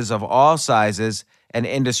businesses of all sizes and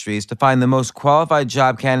industries to find the most qualified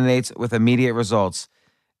job candidates with immediate results.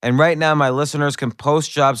 And right now, my listeners can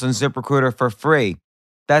post jobs on ZipRecruiter for free.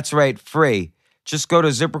 That's right, free. Just go to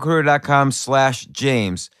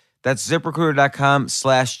ZipRecruiter.com/James. That's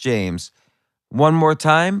ZipRecruiter.com/James. One more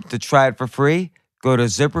time, to try it for free, go to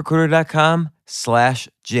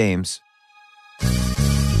ZipRecruiter.com/James.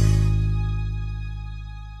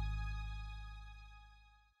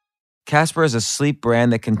 Casper is a sleep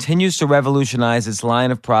brand that continues to revolutionize its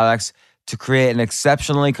line of products to create an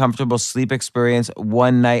exceptionally comfortable sleep experience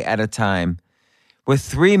one night at a time. With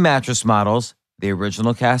 3 mattress models, the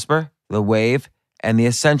original Casper, the Wave, and the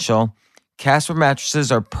Essential, Casper mattresses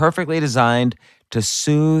are perfectly designed to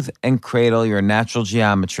soothe and cradle your natural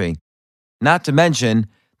geometry. Not to mention,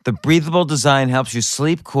 the breathable design helps you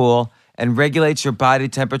sleep cool and regulates your body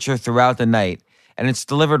temperature throughout the night. And it's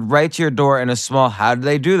delivered right to your door in a small how do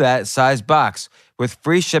they do that size box with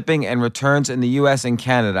free shipping and returns in the US and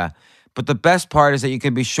Canada. But the best part is that you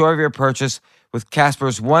can be sure of your purchase with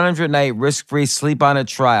Casper's 100-night risk-free sleep on it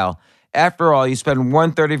trial. After all, you spend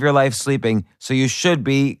 1/3 of your life sleeping, so you should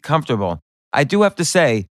be comfortable. I do have to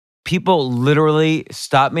say, people literally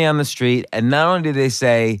stop me on the street, and not only do they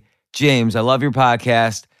say, James, I love your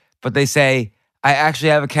podcast, but they say, I actually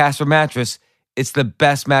have a Casper mattress. It's the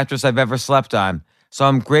best mattress I've ever slept on. So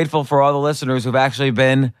I'm grateful for all the listeners who've actually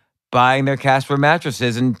been buying their Casper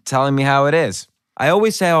mattresses and telling me how it is. I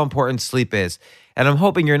always say how important sleep is, and I'm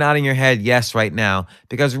hoping you're nodding your head yes right now,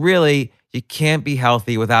 because really, you can't be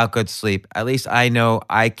healthy without good sleep. At least I know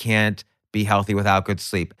I can't be healthy without good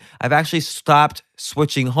sleep. I've actually stopped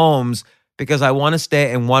switching homes because I want to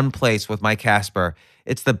stay in one place with my Casper.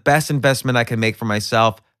 It's the best investment I can make for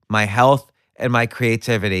myself, my health, and my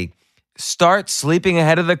creativity. Start sleeping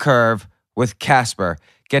ahead of the curve with Casper.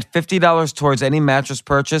 Get $50 towards any mattress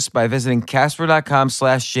purchase by visiting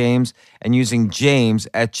Casper.com/James and using James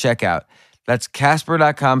at checkout. That's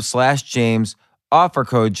Casper.com/James, offer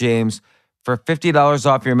code James for $50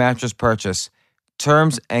 off your mattress purchase.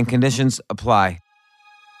 Terms and conditions apply.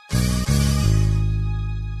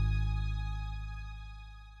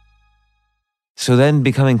 So then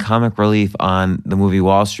becoming comic relief on the movie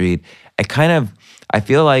Wall Street, I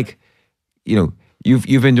feel like,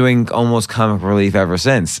 you've been doing almost comic relief ever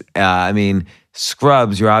since. I mean,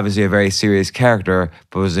 Scrubs, you're obviously a very serious character,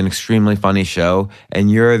 but it was an extremely funny show,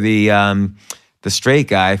 and you're the straight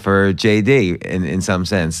guy for JD in some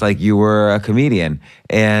sense. Like, you were a comedian,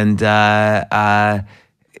 and I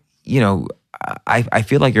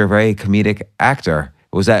feel like you're a very comedic actor.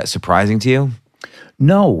 Was that surprising to you?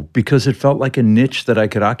 No, because it felt like a niche that I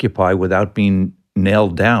could occupy without being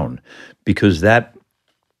nailed down, because that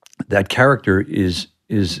character is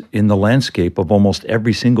in the landscape of almost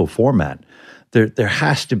every single format. There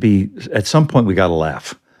has to be, at some point we got to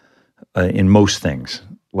laugh in most things.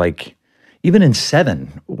 Like even in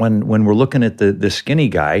Seven, when we're looking at the skinny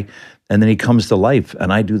guy and then he comes to life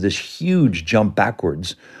and I do this huge jump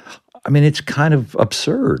backwards. I mean, it's kind of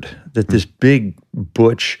absurd that this big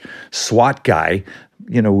butch SWAT guy,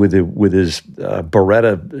 with his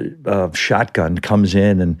Beretta shotgun comes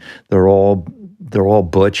in, and they're all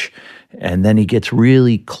butch, And then he gets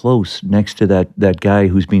really close next to that guy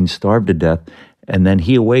who's being starved to death. And then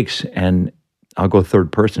he awakes, and I'll go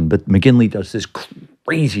third person, but McGinley does this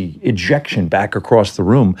crazy ejection back across the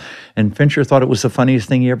room. And Fincher thought it was the funniest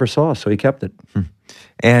thing he ever saw, so he kept it.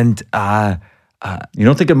 And you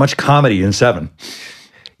don't think of much comedy in Seven.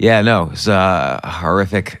 yeah, no, it's a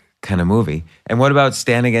horrific kind of movie. And what about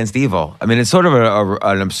Stand Against Evil? I mean, it's sort of an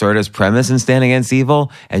absurdist premise in Stand Against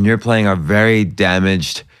Evil, and you're playing a very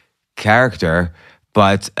damaged character.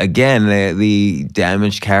 But again, the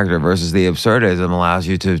damaged character versus the absurdism allows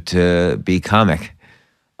you to be comic.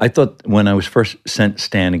 I thought when I was first sent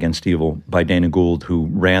Stand Against Evil by Dana Gould, who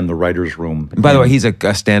ran the writer's room. And by the way, he's a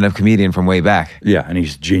stand-up comedian from way back. Yeah, and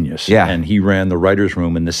he's genius. Yeah. And he ran the writer's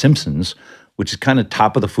room in The Simpsons, which is kind of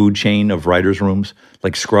top of the food chain of writer's rooms.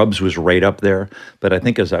 Like Scrubs was right up there. But I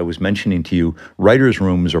think, as I was mentioning to you, writer's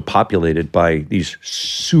rooms are populated by these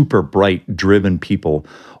super bright, driven people,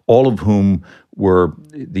 all of whom were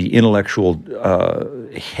the intellectual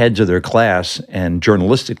heads of their class, and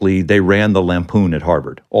journalistically, they ran the Lampoon at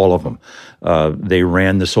Harvard, all of them. They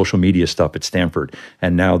ran the social media stuff at Stanford,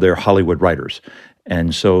 and now they're Hollywood writers.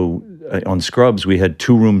 And so on Scrubs, we had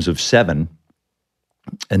 2 rooms of 7,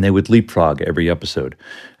 and they would leapfrog every episode.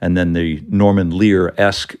 And then the Norman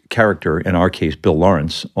Lear-esque character, in our case, Bill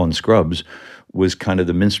Lawrence, on Scrubs, was kind of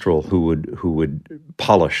the minstrel who would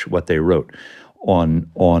polish what they wrote.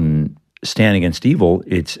 On Stand Against Evil,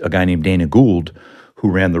 it's a guy named Dana Gould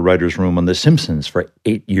who ran the writer's room on The Simpsons for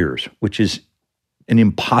 8 years, which is an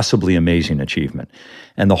impossibly amazing achievement.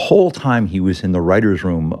 And the whole time he was in the writer's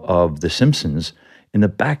room of The Simpsons, in the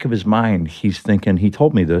back of his mind, he's thinking, he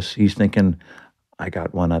told me this, he's thinking, I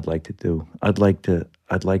got one I'd like to do. I'd like to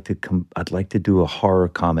do a horror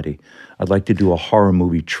comedy. I'd like to do a horror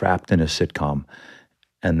movie trapped in a sitcom.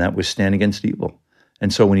 And that was Stand Against Evil.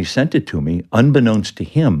 And so when he sent it to me, unbeknownst to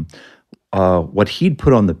him, what he'd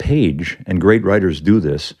put on the page, and great writers do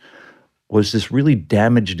this, was this really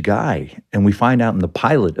damaged guy. And we find out in the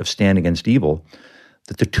pilot of Stand Against Evil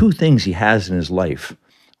that the 2 things he has in his life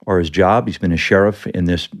are his job. He's been a sheriff in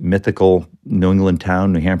this mythical New England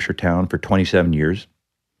town, New Hampshire town, for 27 years.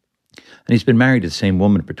 And he's been married to the same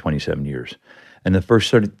woman for 27 years. And the first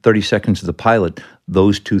 30 seconds of the pilot,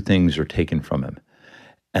 those 2 things are taken from him.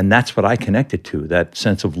 And that's what I connected to, that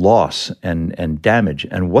sense of loss and damage.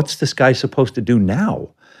 And what's this guy supposed to do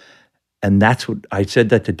now? And that's what I said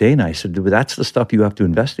that to Dana. I said, that's the stuff you have to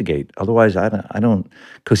investigate. Otherwise, I don't,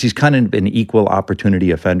 because he's kind of an equal opportunity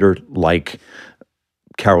offender, like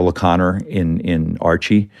Carol O'Connor in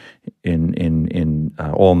Archie, in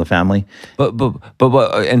All in the Family. But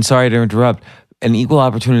and sorry to interrupt, an equal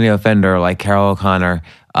opportunity offender like Carol O'Connor,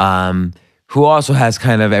 who also has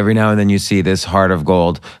kind of, every now and then you see this heart of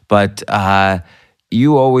gold, but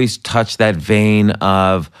you always touch that vein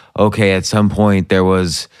of, okay, at some point there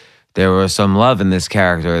was some love in this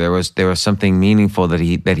character, there was something meaningful that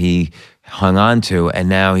he hung on to, and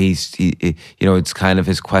now he's it's kind of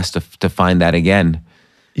his quest to find that again.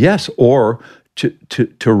 Yes, or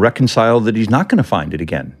to reconcile that he's not going to find it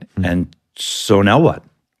again. Mm-hmm. And so now what?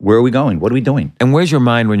 Where are we going? What are we doing? And where's your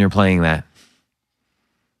mind when you're playing that?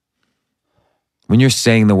 When you're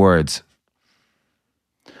saying the words?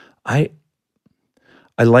 My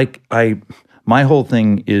whole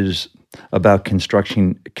thing is about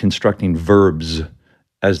constructing verbs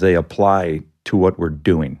as they apply to what we're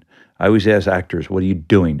doing. I always ask actors, what are you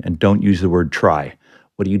doing? And don't use the word try.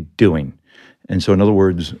 What are you doing? And so in other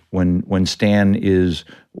words, when Stan is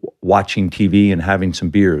watching TV and having some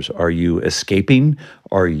beers, are you escaping?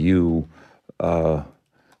 Are you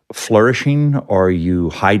flourishing? Are you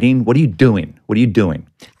hiding? What are you doing? What are you doing?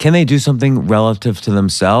 Can they do something relative to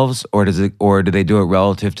themselves, or do they do it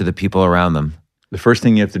relative to the people around them? The first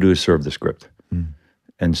thing you have to do is serve the script. Mm.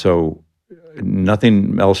 And so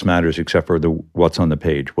nothing else matters except for what's on the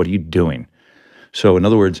page. What are you doing? So in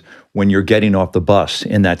other words, when you're getting off the bus,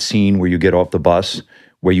 in that scene where you get off the bus,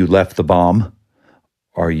 where you left the bomb,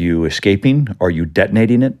 are you escaping? Are you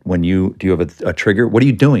detonating it? Do you have a trigger? What are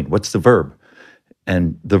you doing? What's the verb?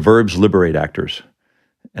 And the verbs liberate actors.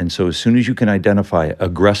 And so as soon as you can identify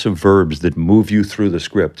aggressive verbs that move you through the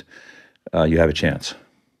script, you have a chance.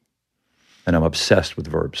 And I'm obsessed with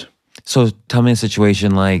verbs. So tell me a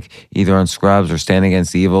situation like either on Scrubs or Stand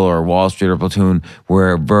Against Evil or Wall Street or Platoon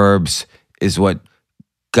where verbs is what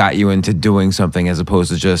got you into doing something as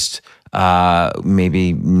opposed to just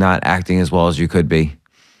maybe not acting as well as you could be.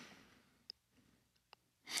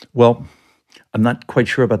 Well, I'm not quite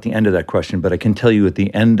sure about the end of that question, but I can tell you at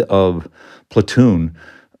the end of Platoon,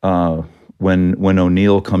 when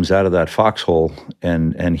O'Neill comes out of that foxhole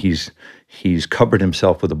and he's he's covered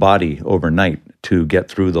himself with a body overnight to get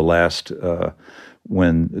through the last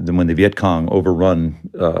when the Viet Cong overrun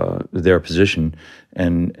their position,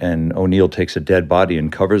 and O'Neill takes a dead body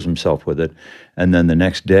and covers himself with it, and then the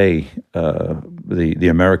next day the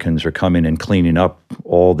Americans are coming and cleaning up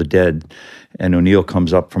all the dead, and O'Neill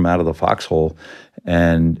comes up from out of the foxhole,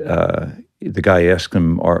 and the guy asks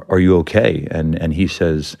him, "Are you okay?" And he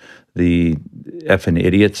says, "The effing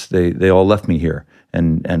idiots, they all left me here,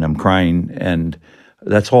 and I'm crying, and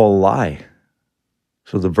that's all a lie."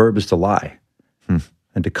 So the verb is to lie.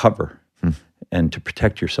 And to cover and to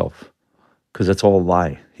protect yourself, because that's all a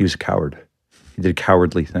lie. He was a coward. He did a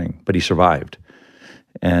cowardly thing, but he survived.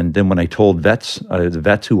 And then when I told the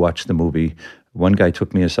vets who watched the movie, one guy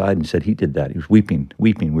took me aside and said he did that. He was weeping.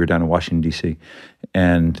 We were down in Washington, D.C.,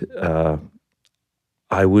 and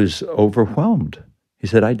I was overwhelmed. He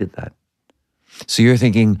said, I did that. So you're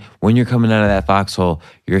thinking, when you're coming out of that foxhole,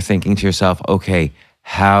 you're thinking to yourself, okay,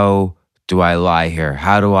 how do I lie here?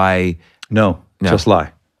 How do I... No. Just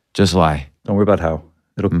lie. Just lie. Don't worry about how.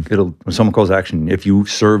 It'll when someone calls action, if you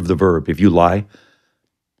serve the verb, if you lie.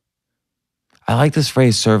 I like this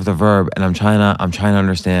phrase, serve the verb, and I'm trying to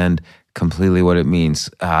understand completely what it means.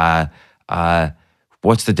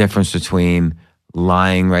 What's the difference between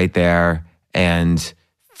lying right there and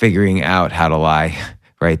figuring out how to lie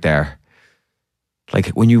right there? Like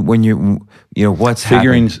when you what's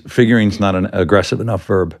happening? Figuring's not an aggressive enough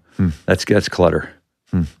verb. That's clutter.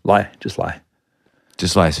 Lie, just lie.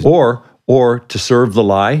 Just lie. Or to serve the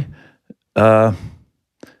lie,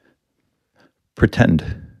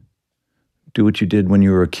 pretend. Do what you did when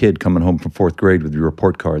you were a kid coming home from fourth grade with your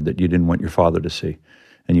report card that you didn't want your father to see,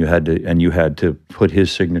 and you had to put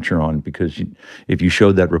his signature on, because if you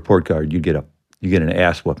showed that report card, you get an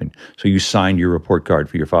ass whooping. So you signed your report card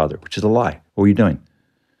for your father, which is a lie. What were you doing?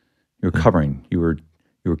 You were covering. You were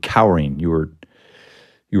cowering. You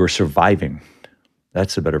were surviving.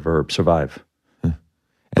 That's a better verb, survive.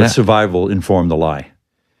 But survival informed the lie.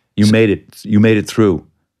 You made it through.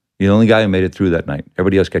 You're the only guy who made it through that night.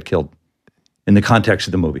 Everybody else got killed in the context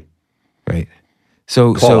of the movie. Right.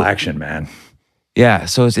 So action, man. Yeah,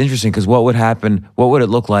 so it's interesting, because what would happen, what would it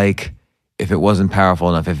look like if it wasn't powerful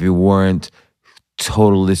enough, if you weren't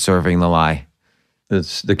totally serving the lie?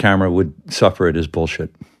 The camera would suffer it as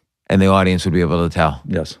bullshit. And the audience would be able to tell.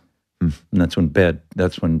 Yes. And that's when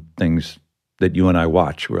things that you and I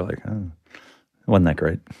watch, we're like, oh, wasn't that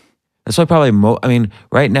great? That's why probably,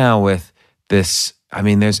 right now with this,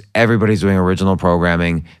 everybody's doing original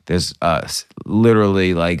programming. There's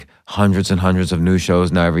literally like hundreds and hundreds of new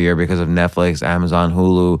shows now every year because of Netflix, Amazon,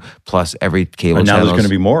 Hulu, plus every cable channel. And now there's going to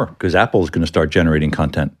be more, because Apple's going to start generating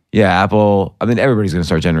content. Yeah, Apple, everybody's going to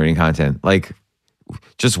start generating content. Like,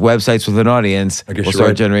 just websites with an audience will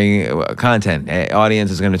start generating content. Audience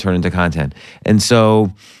is going to turn into content. And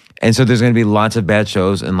so there's going to be lots of bad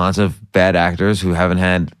shows and lots of bad actors who haven't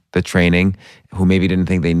had the training, who maybe didn't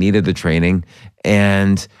think they needed the training.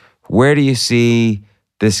 And where do you see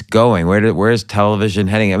this going? Where's television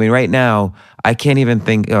heading? Right now, I can't even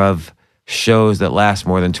think of shows that last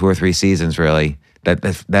more than 2 or 3 seasons, really,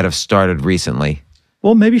 that have started recently.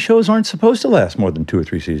 Well, maybe shows aren't supposed to last more than 2 or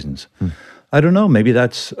 3 seasons. I don't know. Maybe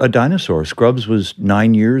that's a dinosaur. Scrubs was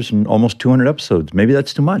 9 years and almost 200 episodes. Maybe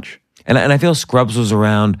that's too much. And I feel Scrubs was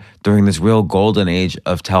around during this real golden age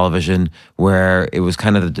of television, where it was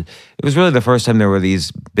it was really the first time there were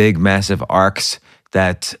these big, massive arcs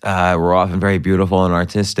that were often very beautiful and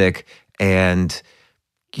artistic. And,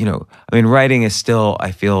 writing is still,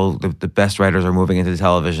 I feel, the best writers are moving into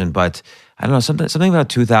television. But I don't know, something about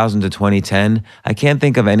 2000 to 2010, I can't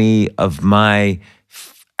think of any of my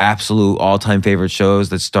absolute all-time favorite shows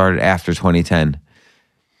that started after 2010.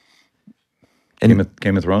 And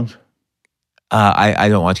Game of Thrones? I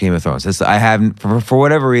don't watch Game of Thrones. I haven't, for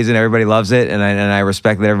whatever reason, everybody loves it, and I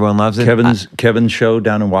respect that everyone loves it. Kevin's show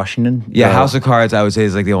down in Washington? Yeah, House of Cards, I would say,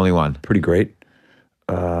 is like the only one. Pretty great.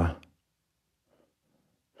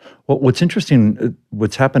 What's interesting,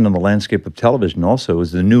 what's happened in the landscape of television also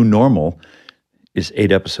is the new normal is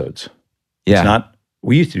 8 episodes. Yeah. It's not,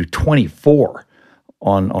 we used to do 24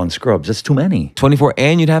 on Scrubs. That's too many. 24,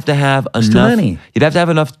 and you'd have to have enough. Too many. You'd have to have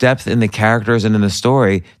enough depth in the characters and in the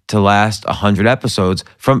story to last 100 episodes.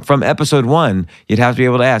 From episode 1, you'd have to be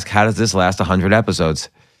able to ask, how does this last 100 episodes?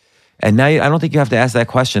 And now I don't think you have to ask that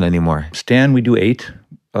question anymore. Stan, we do 8.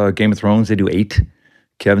 Game of Thrones, they do 8.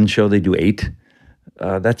 Kevin's show, they do 8.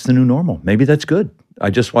 That's the new normal. Maybe that's good. I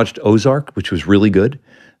just watched Ozark, which was really good.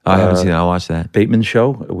 I haven't seen it. I'll watch that. Bateman's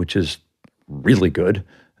show, which is really good.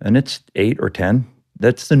 And it's 8 or 10.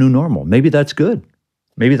 That's the new normal. Maybe that's good.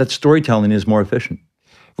 Maybe that storytelling is more efficient.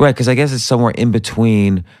 Right, because I guess it's somewhere in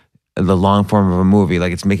between the long form of a movie.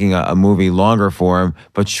 Like it's making a movie longer form,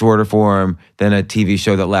 but shorter form than a TV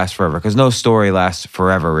show that lasts forever. Because no story lasts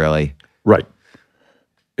forever, really. Right.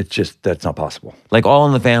 It's just, that's not possible. Like All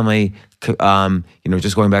in the Family, just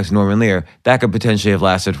going back to Norman Lear, that could potentially have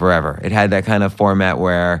lasted forever. It had that kind of format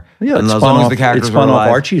where, as long as the characters it spun were off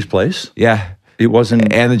alive, Archie's Place. Yeah. It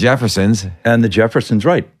wasn't... And the Jeffersons.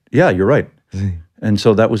 Right. Yeah, you're right. And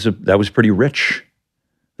so that was pretty rich.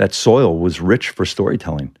 That soil was rich for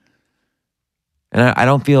storytelling. And I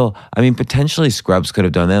don't feel, potentially Scrubs could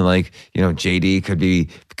have done that. Like, JD could be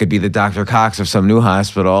the Dr. Cox of some new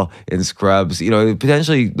hospital in Scrubs.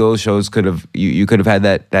 Potentially those shows could have, you could have had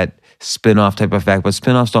that spin-off type effect, but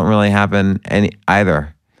spin-offs don't really happen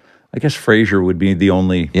either. I guess Frasier would be the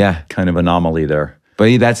only kind of anomaly there.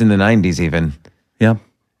 But that's in the 90s even. Yeah.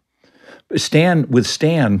 With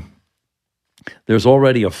Stan, there's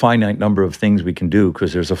already a finite number of things we can do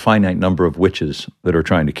because there's a finite number of witches that are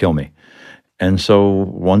trying to kill me. And so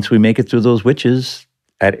once we make it through those witches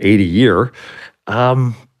at 80 a year,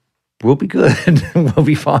 we'll be good. We'll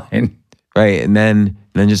be fine. Right. And then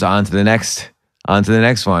just on to the next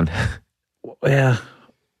one. Yeah.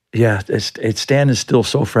 Stan is still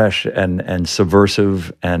so fresh and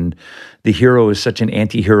subversive, and the hero is such an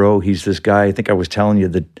anti-hero. He's this guy, I think I was telling you,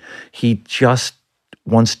 that he just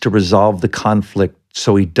wants to resolve the conflict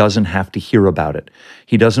so he doesn't have to hear about it.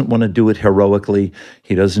 He doesn't want to do it heroically.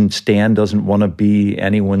 Stan doesn't want to be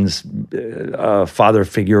anyone's father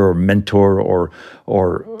figure or mentor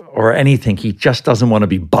or anything. He just doesn't want to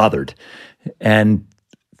be bothered. And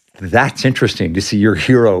that's interesting to see your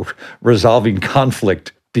hero resolving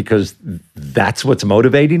conflict because that's what's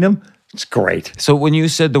motivating him. It's great. So when you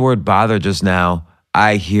said the word bother just now,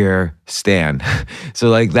 I hear Stan. So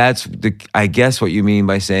like that's I guess what you mean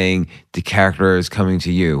by saying the character is coming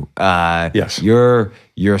to you. Yes. You're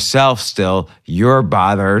yourself still, you're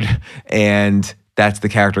bothered, and that's the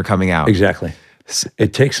character coming out. Exactly.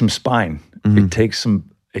 It takes some spine. Mm-hmm.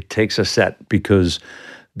 It takes a set because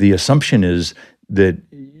the assumption is that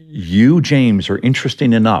you, James, are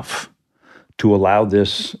interesting enough to allow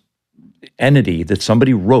this entity that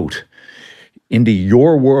somebody wrote into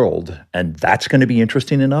your world, and that's going to be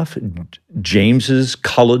interesting enough. James's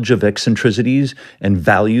college of eccentricities and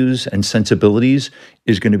values and sensibilities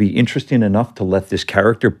is going to be interesting enough to let this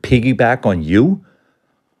character piggyback on you.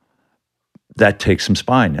 That takes some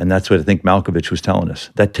spine, and that's what I think Malkovich was telling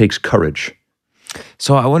us. That takes courage.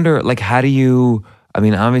 So I wonder, like, how do you?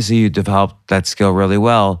 Obviously you developed that skill really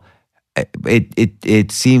well.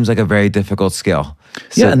 It seems like a very difficult skill.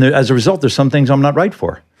 So, and as a result, there's some things I'm not right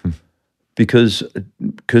for. Because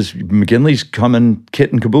McGinley's coming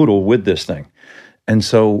kit and caboodle with this thing. And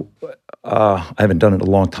so I haven't done it in a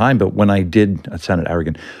long time, but when I did, that sounded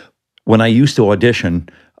arrogant, when I used to audition,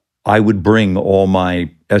 I would bring all my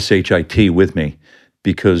SHIT with me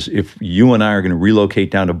because if you and I are going to relocate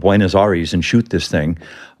down to Buenos Aires and shoot this thing,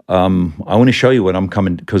 I want to show you what I'm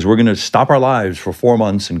coming, because we're going to stop our lives for 4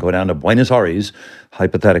 months and go down to Buenos Aires,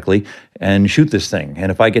 hypothetically, and shoot this thing.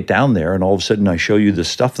 And if I get down there and all of a sudden I show you the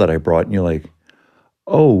stuff that I brought, and you're like,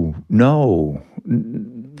 "Oh no,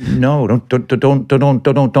 don't do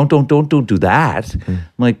that." Mm-hmm. I'm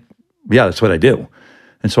like, "Yeah, that's what I do."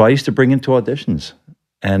 And so I used to bring into auditions,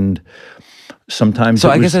 and sometimes. So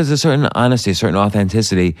I guess there's a certain honesty, a certain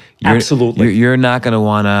authenticity. Absolutely, you're not going to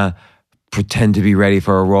want to pretend to be ready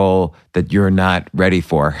for a role that you're not ready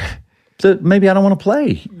for. So maybe I don't want to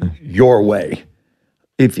play your way.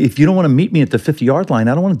 If you don't want to meet me at the 50-yard line,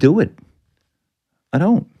 I don't want to do it. I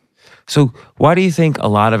don't. So why do you think a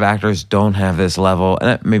lot of actors don't have this level?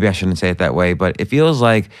 And maybe I shouldn't say it that way, but it feels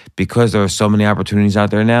like because there are so many opportunities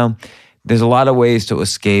out there now, there's a lot of ways to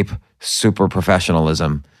escape super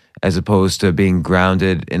professionalism as opposed to being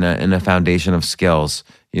grounded in a foundation of skills.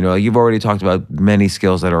 You've already talked about many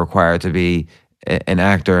skills that are required to be an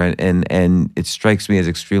actor, and it strikes me as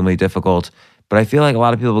extremely difficult. But I feel like a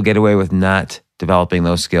lot of people get away with not developing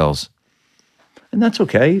those skills. And that's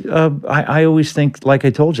okay. I always think, like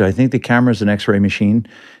I told you, I think the camera's an X-ray machine,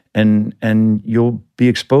 and you'll be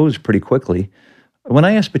exposed pretty quickly. When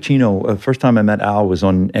I asked Pacino, first time I met Al was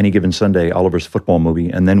on Any Given Sunday, Oliver's football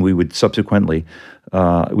movie, and then we would subsequently,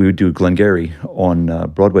 we would do Glengarry on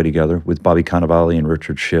Broadway together with Bobby Cannavale and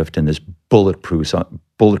Richard Schiff and this bulletproof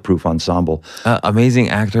ensemble. Amazing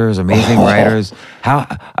actors, amazing writers.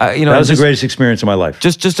 That was the greatest experience of my life.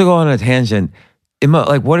 Just to go on a tangent,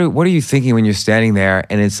 like what are you thinking when you're standing there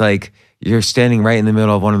and it's like you're standing right in the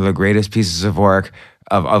middle of one of the greatest pieces of work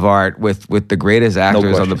of art with the greatest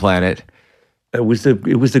actors on the planet? It was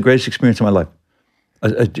the greatest experience of my life.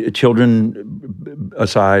 Children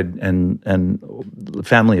aside and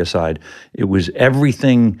family aside, it was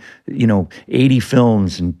everything, 80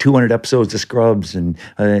 films and 200 episodes of Scrubs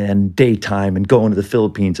and daytime and going to the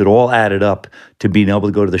Philippines. It all added up to being able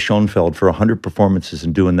to go to the Schoenfeld for 100 performances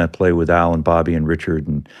and doing that play with Al and Bobby and Richard.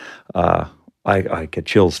 And I get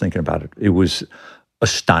chills thinking about it. It was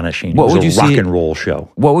astonishing. It was a rock and roll show.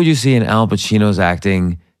 What would you see in Al Pacino's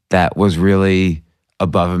acting that was really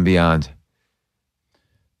above and beyond?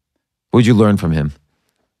 What would you learn from him?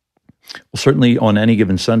 Well, certainly on Any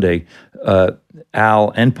Given Sunday,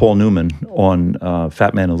 Al and Paul Newman on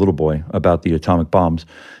Fat Man and Little Boy about the atomic bombs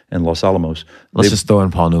in Los Alamos. Let's just throw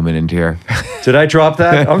in Paul Newman into here. Did I drop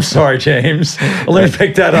that? I'm sorry, James. Let me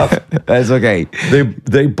pick that up. That's okay.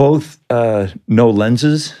 They both know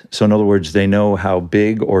lenses. So in other words, they know how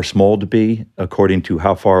big or small to be according to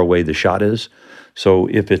how far away the shot is. So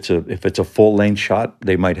if it's a full length shot,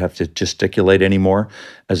 they might have to gesticulate anymore,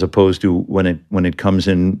 as opposed to when it comes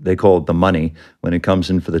in, they call it the money. When it comes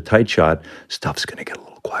in for the tight shot, stuff's going to get a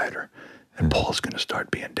little quieter, and Paul's going to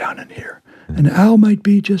start being down in here, and Al might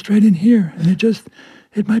be just right in here, and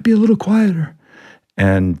it might be a little quieter.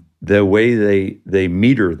 And the way they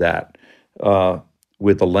meter that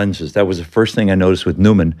with the lenses, that was the first thing I noticed with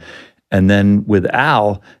Newman, and then with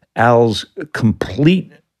Al's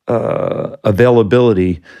complete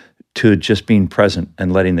availability to just being present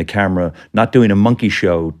and letting the camera, not doing a monkey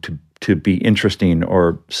show to be interesting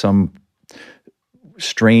or some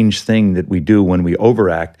strange thing that we do when we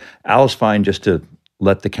overact. Al's fine just to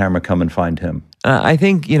let the camera come and find him. I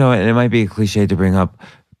think, and it might be a cliche to bring up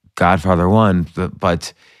Godfather 1,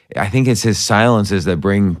 but I think it's his silences that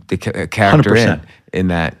bring the character 100%. in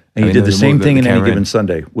that. And he did the same thing in Any Given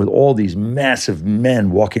Sunday with all these massive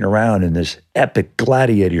men walking around in this epic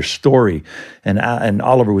gladiator story. And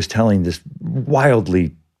Oliver was telling this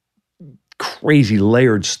wildly crazy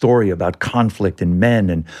layered story about conflict and men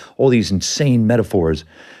and all these insane metaphors.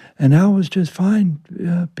 And Al was just fine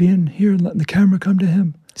being here and letting the camera come to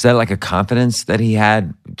him. Is that like a confidence that he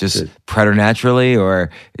had just preternaturally, or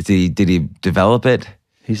did he develop it?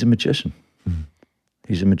 He's a magician. Mm-hmm.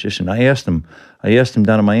 He's a magician. I asked him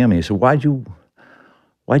down in Miami, I said, why'd you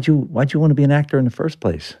want to be an actor in the first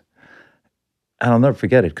place? And I'll never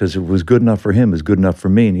forget it, because it was good enough for him, it was good enough for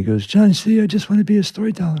me. And he goes, John, see, I just want to be a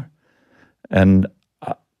storyteller. And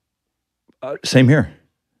same here.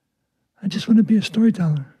 I just want to be a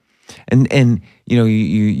storyteller. And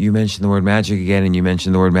you mentioned the word magic again, and you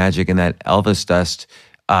mentioned the word magic in that Elvis dust,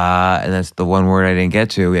 and that's the one word I didn't get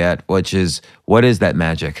to yet, which is, what is that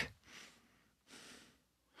magic?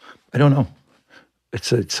 I don't know.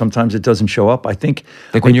 Sometimes it doesn't show up. I think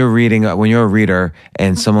like when you're a reader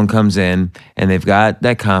and someone comes in and they've got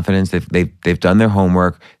that confidence, they've done their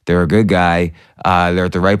homework, they're a good guy, they're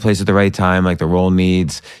at the right place at the right time, like the role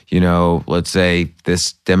needs, let's say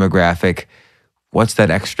this demographic. What's that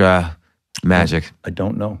extra magic? I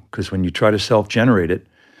don't know, because when you try to self-generate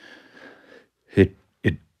it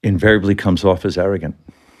invariably comes off as arrogant.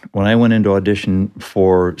 When I went into audition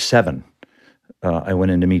for Seven, I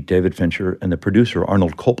went in to meet David Fincher and the producer,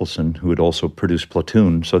 Arnold Kopelson, who had also produced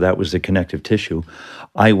Platoon, so that was the connective tissue.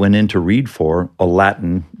 I went in to read for a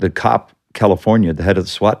Latin, the cop, California, the head of the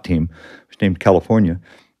SWAT team, was named California,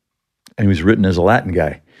 and he was written as a Latin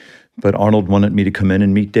guy. But Arnold wanted me to come in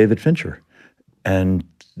and meet David Fincher. And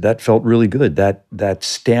that felt really good. That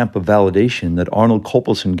stamp of validation that Arnold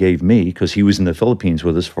Kopelson gave me, because he was in the Philippines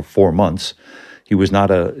with us for 4 months. He was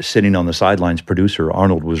not a sitting on the sidelines producer.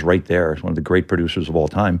 Arnold was right there, one of the great producers of all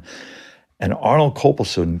time. And Arnold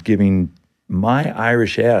Kopelson giving my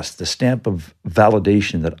Irish ass the stamp of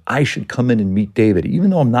validation that I should come in and meet David, even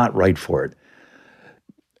though I'm not right for it.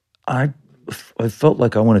 I felt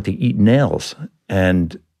like I wanted to eat nails,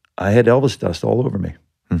 and I had Elvis dust all over me.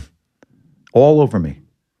 All over me.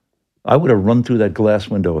 I would have run through that glass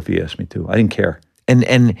window if he asked me to. I didn't care.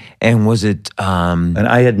 And was it and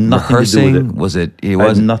I had nothing rehearsing? To do with it. Was it? I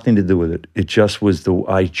had nothing to do with it. It just was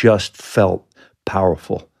I just felt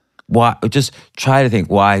powerful. Why? Just try to think.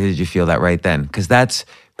 Why did you feel that right then? Because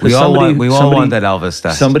we all want that Elvis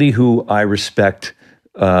stuff. Somebody who I respect,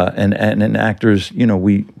 and actors,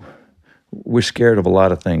 we're scared of a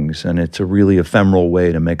lot of things, and it's a really ephemeral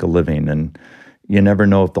way to make a living, and you never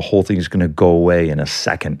know if the whole thing is going to go away in a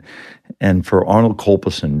second. And for Arnold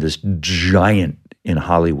Kopelson, this giant in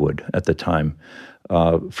Hollywood at the time,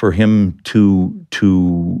 for him to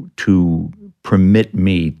permit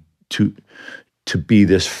me to be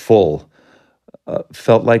this full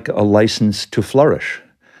felt like a license to flourish,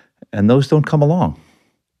 and those don't come along.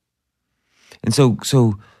 And so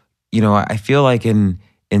I feel like in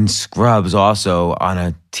Scrubs also on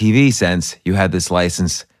a TV sense, you had this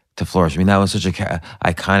license to flourish. I mean, that was such a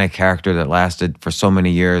iconic character that lasted for so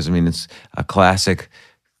many years. I mean, it's a classic.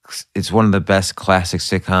 It's one of the best classic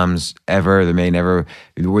sitcoms ever.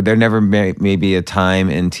 There never may be a time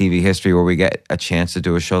in TV history where we get a chance to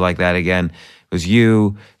do a show like that again. It was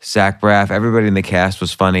you, Zach Braff, everybody in the cast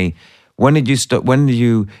was funny. When did you start? When did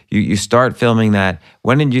you start filming that?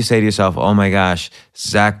 When did you say to yourself, "Oh my gosh,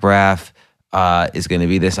 Zach Braff is going to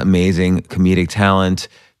be this amazing comedic talent"?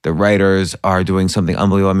 The writers are doing something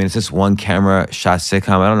unbelievable. I mean, it's this one camera shot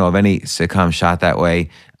sitcom. I don't know of any sitcom shot that way.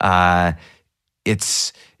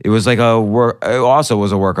 It was like a work. It also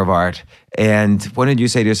was a work of art. And when did you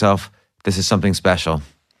say to yourself, "This is something special"?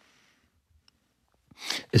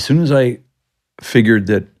 As soon as I figured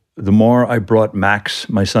that the more I brought Max,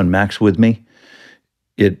 my son Max, with me,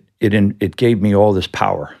 it gave me all this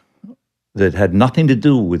power that had nothing to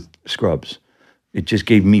do with Scrubs. It just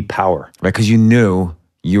gave me power. Right, because you knew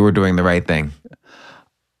you were doing the right thing.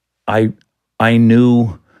 I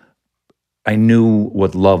knew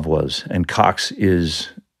what love was, and Cox is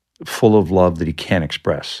full of love that he can't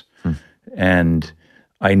express. And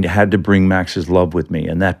I had to bring Max's love with me,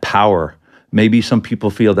 and that power. Maybe some people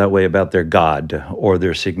feel that way about their God or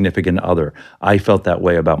their significant other. I felt that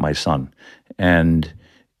way about my son. And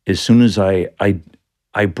as soon as I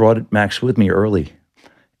brought Max with me early,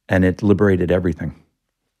 and it liberated everything.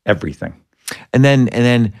 And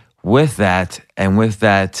then with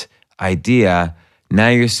that idea, now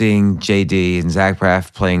you're seeing JD and Zach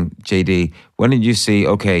Braff playing JD. When did you see,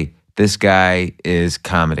 okay, this guy is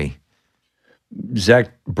comedy?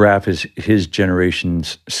 Zach Braff is his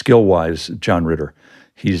generation's, skill-wise, John Ritter.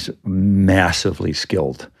 He's massively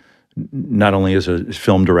skilled, not only as a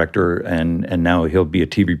film director, and now he's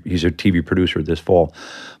a TV producer this fall,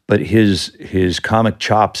 but his comic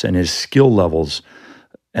chops and his skill levels,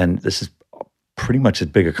 and this is pretty much as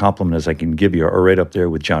big a compliment as I can give you, are right up there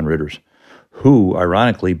with John Ritter's, who,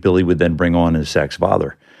 ironically, Billy would then bring on as Zach's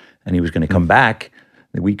father. And he was going to come back,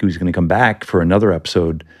 the week he was going to come back for another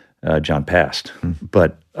episode, John passed.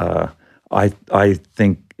 But I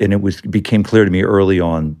think, and it became clear to me early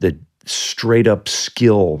on that straight up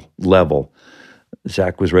skill level,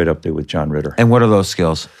 Zach was right up there with John Ritter. And what are those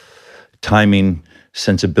skills? Timing,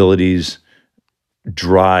 sensibilities,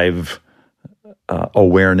 drive,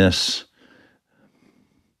 awareness.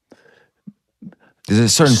 There's a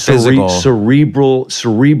certain physical...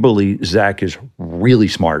 Cerebrally, Zach is really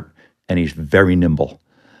smart, and he's very nimble.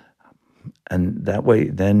 And that way,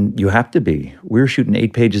 then you have to be. We're shooting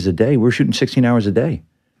 8 pages a day. We're shooting 16 hours a day.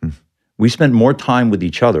 We spent more time with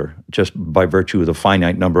each other just by virtue of the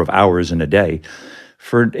finite number of hours in a day.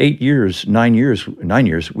 For 9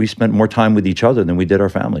 years, we spent more time with each other than we did our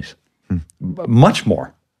families. Much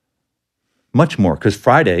more. Because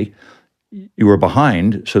Friday, you were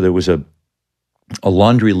behind, so there was a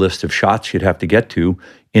laundry list of shots you'd have to get to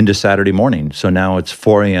into Saturday morning. So now it's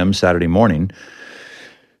 4 a.m. Saturday morning,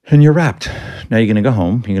 and you're wrapped. Now you're going to go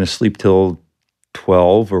home. You're going to sleep till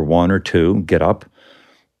 12 or 1 or 2, get up,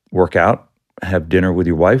 work out, have dinner with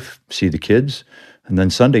your wife, see the kids, and then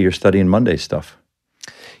Sunday you're studying Monday stuff.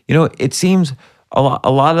 You know, it seems a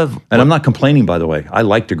lot of... And I'm not complaining, by the way. I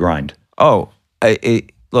like to grind.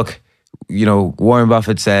 Look, you know, Warren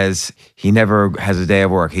Buffett says he never has a day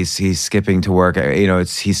of work. He's skipping to work. You know,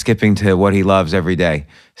 he's skipping to what he loves every day.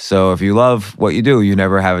 So if you love what you do, you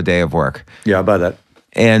never have a day of work. Yeah, I buy that.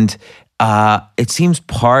 And it seems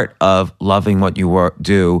part of loving what you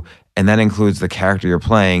do, and that includes the character you're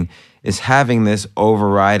playing, is having this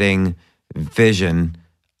overriding vision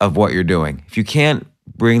of what you're doing. If you can't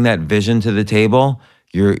bring that vision to the table,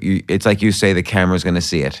 it's like you say, the camera's going to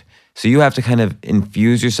see it. So you have to kind of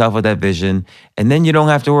infuse yourself with that vision, and then you don't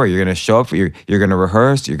have to worry. You're going to show up, you're going to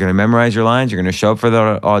rehearse, you're going to memorize your lines, you're going to show up for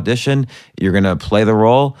the audition, you're going to play the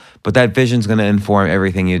role, but that vision's going to inform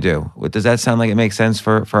everything you do. Does that sound like it makes sense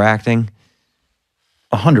for acting?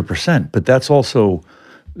 100%, but that's also,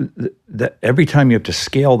 that every time you have to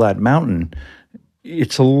scale that mountain,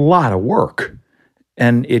 it's a lot of work,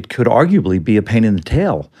 and it could arguably be a pain in the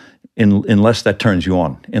tail. Unless that turns you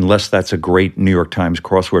on, unless that's a great New York Times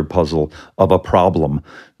crossword puzzle of a problem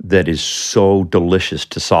that is so delicious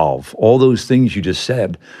to solve. All those things you just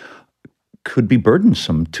said could be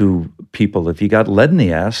burdensome to people. If you got lead in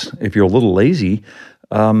the ass, if you're a little lazy,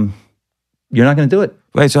 you're not going to do it.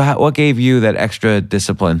 Right, so what gave you that extra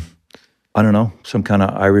discipline? I don't know, some kind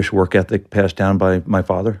of Irish work ethic passed down by my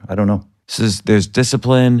father. I don't know. So there's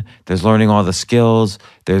discipline, there's learning all the skills,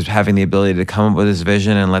 there's having the ability to come up with this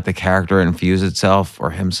vision and let the character infuse itself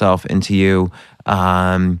or himself into you.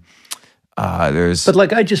 But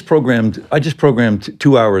like I just programmed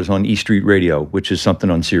 2 hours on E Street Radio, which is something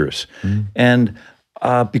on Sirius. Mm-hmm.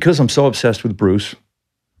 And because I'm so obsessed with Bruce,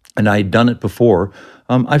 and I'd done it before,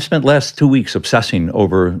 I've spent last 2 weeks obsessing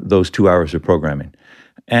over those 2 hours of programming.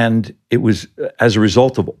 And it was as a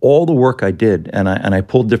result of all the work I did, and I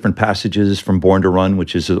pulled different passages from Born to Run,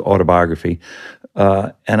 which is an autobiography,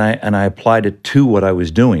 and I applied it to what I was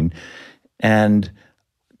doing, and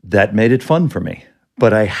that made it fun for me.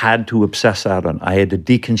 But I had to obsess out on. I had to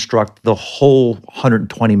deconstruct the whole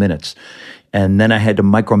 120 minutes, and then I had to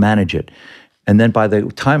micromanage it. And then by the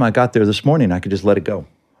time I got there this morning, I could just let it go.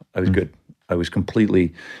 I was good. I was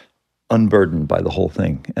completely unburdened by the whole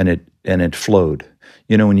thing, and it flowed.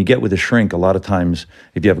 You know, when you get with a shrink, a lot of times,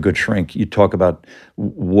 if you have a good shrink, you talk about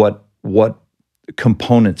what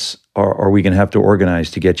components are we going to have to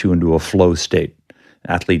organize to get you into a flow state.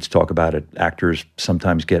 Athletes talk about it. Actors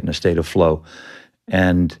sometimes get in a state of flow.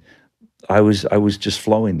 And I was just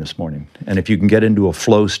flowing this morning. And if you can get into a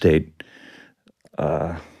flow state,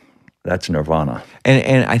 that's nirvana.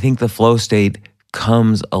 And I think the flow state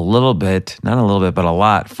comes a little bit, not a little bit, but a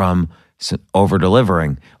lot from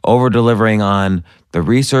over-delivering on the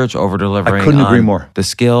research, over-delivering I couldn't agree on more. The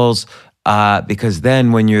skills, because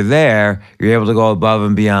then when you're there, you're able to go above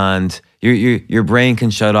and beyond. Your brain can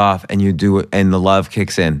shut off, and you do it, and the love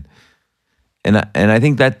kicks in. And I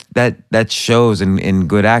think that shows in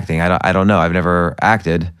good acting. I don't know. I've never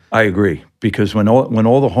acted. I agree, because when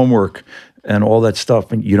all the homework and all that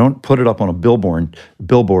stuff, and you don't put it up on a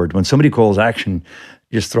billboard. When somebody calls action,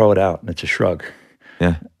 you just throw it out, and it's a shrug.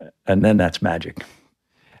 Yeah, and then that's magic.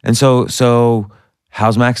 And so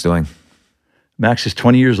how's Max doing? Max is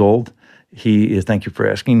 20 years old. He is. Thank you for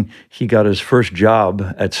asking. He got his first job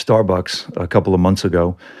at Starbucks a couple of months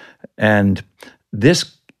ago, and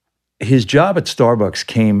his job at Starbucks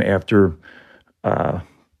came after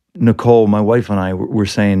Nicole, my wife, and I were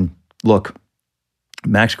saying, look,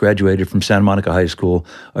 Max graduated from Santa Monica High School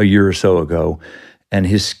a year or so ago, and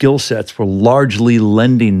his skill sets were largely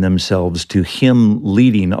lending themselves to him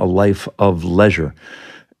leading a life of leisure.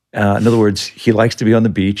 In other words, he likes to be on the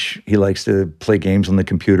beach. He likes to play games on the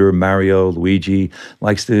computer, Mario, Luigi,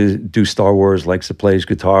 likes to do Star Wars, likes to play his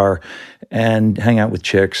guitar, and hang out with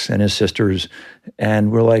chicks and his sisters.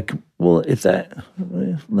 And we're like, well,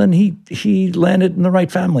 then he landed in the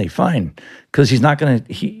right family, fine. Because he's not going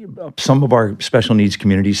to, some of our special needs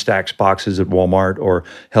communities stacks boxes at Walmart or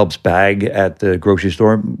helps bag at the grocery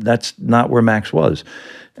store. That's not where Max was.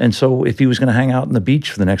 And so if he was going to hang out on the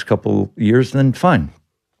beach for the next couple years, then fine.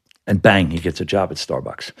 And bang, he gets a job at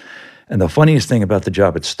Starbucks. And the funniest thing about the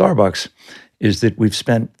job at Starbucks is that we've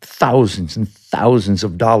spent thousands and thousands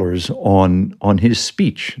of dollars on his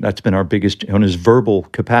speech. That's been our biggest, on his verbal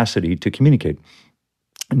capacity to communicate.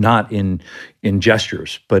 Not in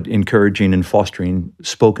gestures, but encouraging and fostering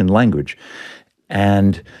spoken language.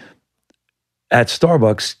 And at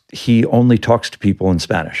Starbucks, he only talks to people in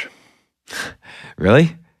Spanish.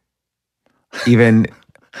 Really? Even...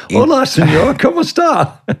 Hola, señor, ¿cómo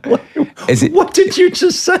está? What did you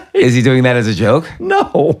just say? Is he doing that as a joke?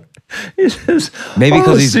 No. He says, maybe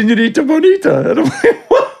because he's señorita bonita. And I'm like,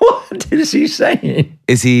 what is he saying?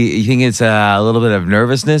 You think it's a little bit of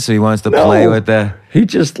nervousness, so he wants to play with the... He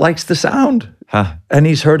just likes the sound. Huh. And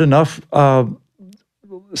he's heard enough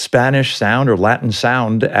Spanish sound or Latin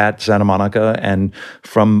sound at Santa Monica and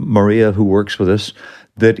from Maria, who works with us,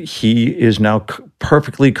 that he is now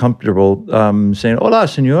perfectly comfortable saying, hola,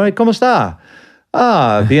 señor, ¿cómo está?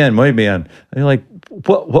 Ah, bien, muy bien. And you're like,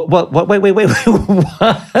 what, wait,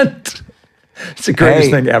 what? It's the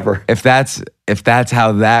greatest thing ever. If that's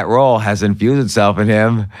how that role has infused itself in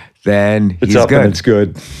him, then he's up good. And it's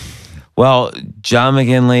good. Well, John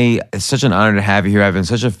McGinley, it's such an honor to have you here. I've been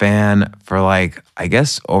such a fan for I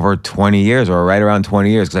guess over 20 years or right around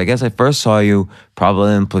 20 years. Because I guess I first saw you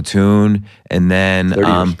probably in Platoon and then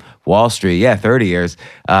Wall Street. Yeah, 30 years.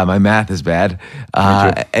 My math is bad.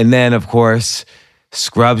 And then, of course,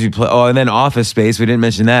 Scrubs you play. Oh, and then Office Space. We didn't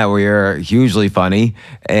mention that, where you're hugely funny.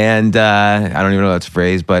 And I don't even know that's a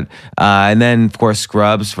phrase. But and then, of course,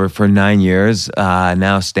 Scrubs for 9 years.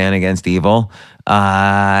 Now Stand Against Evil.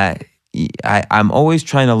 I'm always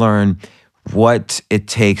trying to learn what it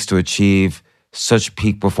takes to achieve such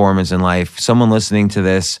peak performance in life. Someone listening to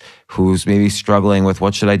this who's maybe struggling with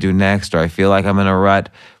what should I do next, or I feel like I'm in a rut,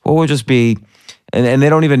 what would just be, and they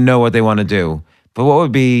don't even know what they want to do, but what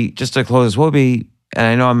would be, just to close, what would be, and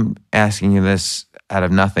I know I'm asking you this out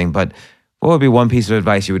of nothing, but what would be one piece of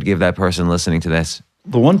advice you would give that person listening to this?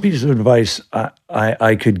 The one piece of advice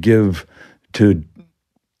I could give to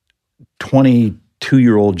 20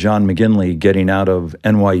 2-year-old John McGinley getting out of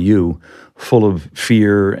NYU full of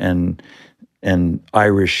fear and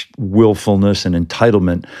Irish willfulness and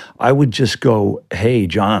entitlement, I would just go, hey,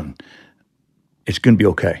 John, it's going to be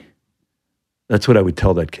okay. That's what I would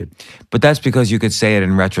tell that kid. But that's because you could say it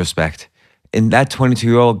in retrospect. And that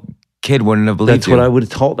 22-year-old kid wouldn't have believed you.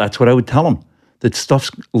 That's what I would tell him. That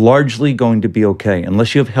stuff's largely going to be okay,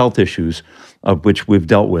 unless you have health issues, of which we've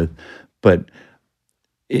dealt with. But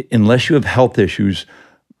unless you have health issues,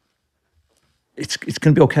 it's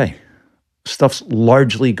going to be okay. Stuff's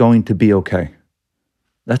largely going to be okay.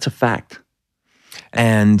 That's a fact.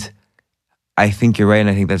 And I think you're right, and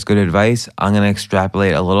I think that's good advice. I'm going to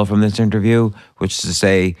extrapolate a little from this interview, which is to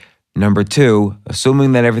say, number 2,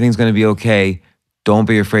 assuming that everything's going to be okay, don't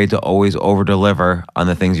be afraid to always over-deliver on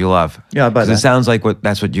the things you love. Yeah, but it sounds like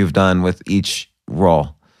that's what you've done with each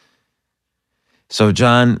role. So,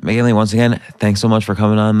 John McGinley, once again, thanks so much for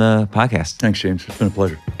coming on the podcast. Thanks, James. It's been a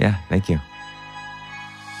pleasure. Yeah, thank you.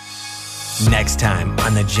 Next time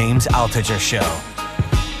on The James Altucher Show.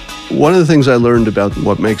 One of the things I learned about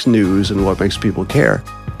what makes news and what makes people care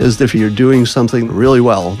is that if you're doing something really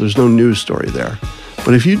well, there's no news story there.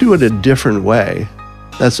 But if you do it a different way,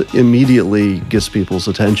 that's immediately gets people's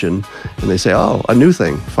attention, and they say, oh, a new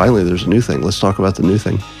thing. Finally, there's a new thing. Let's talk about the new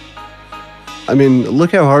thing. I mean,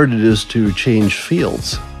 look how hard it is to change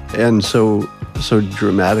fields, and so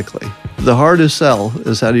dramatically. The hardest sell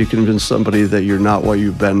is how do you convince somebody that you're not what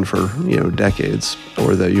you've been for, decades,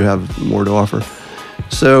 or that you have more to offer.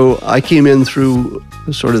 So I came in through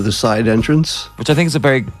sort of the side entrance. Which I think is a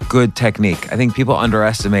very good technique. I think people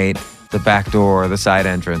underestimate the back door or the side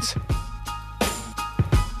entrance.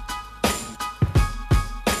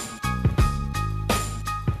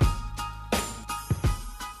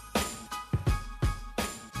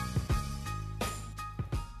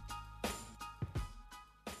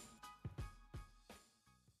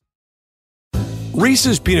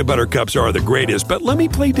 Reese's Peanut Butter Cups are the greatest, but let me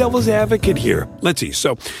play devil's advocate here. Let's see.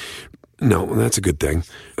 So, no, that's a good thing.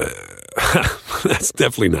 That's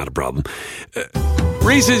definitely not a problem.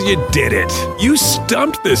 Reese's, you did it. You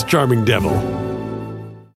stumped this charming devil.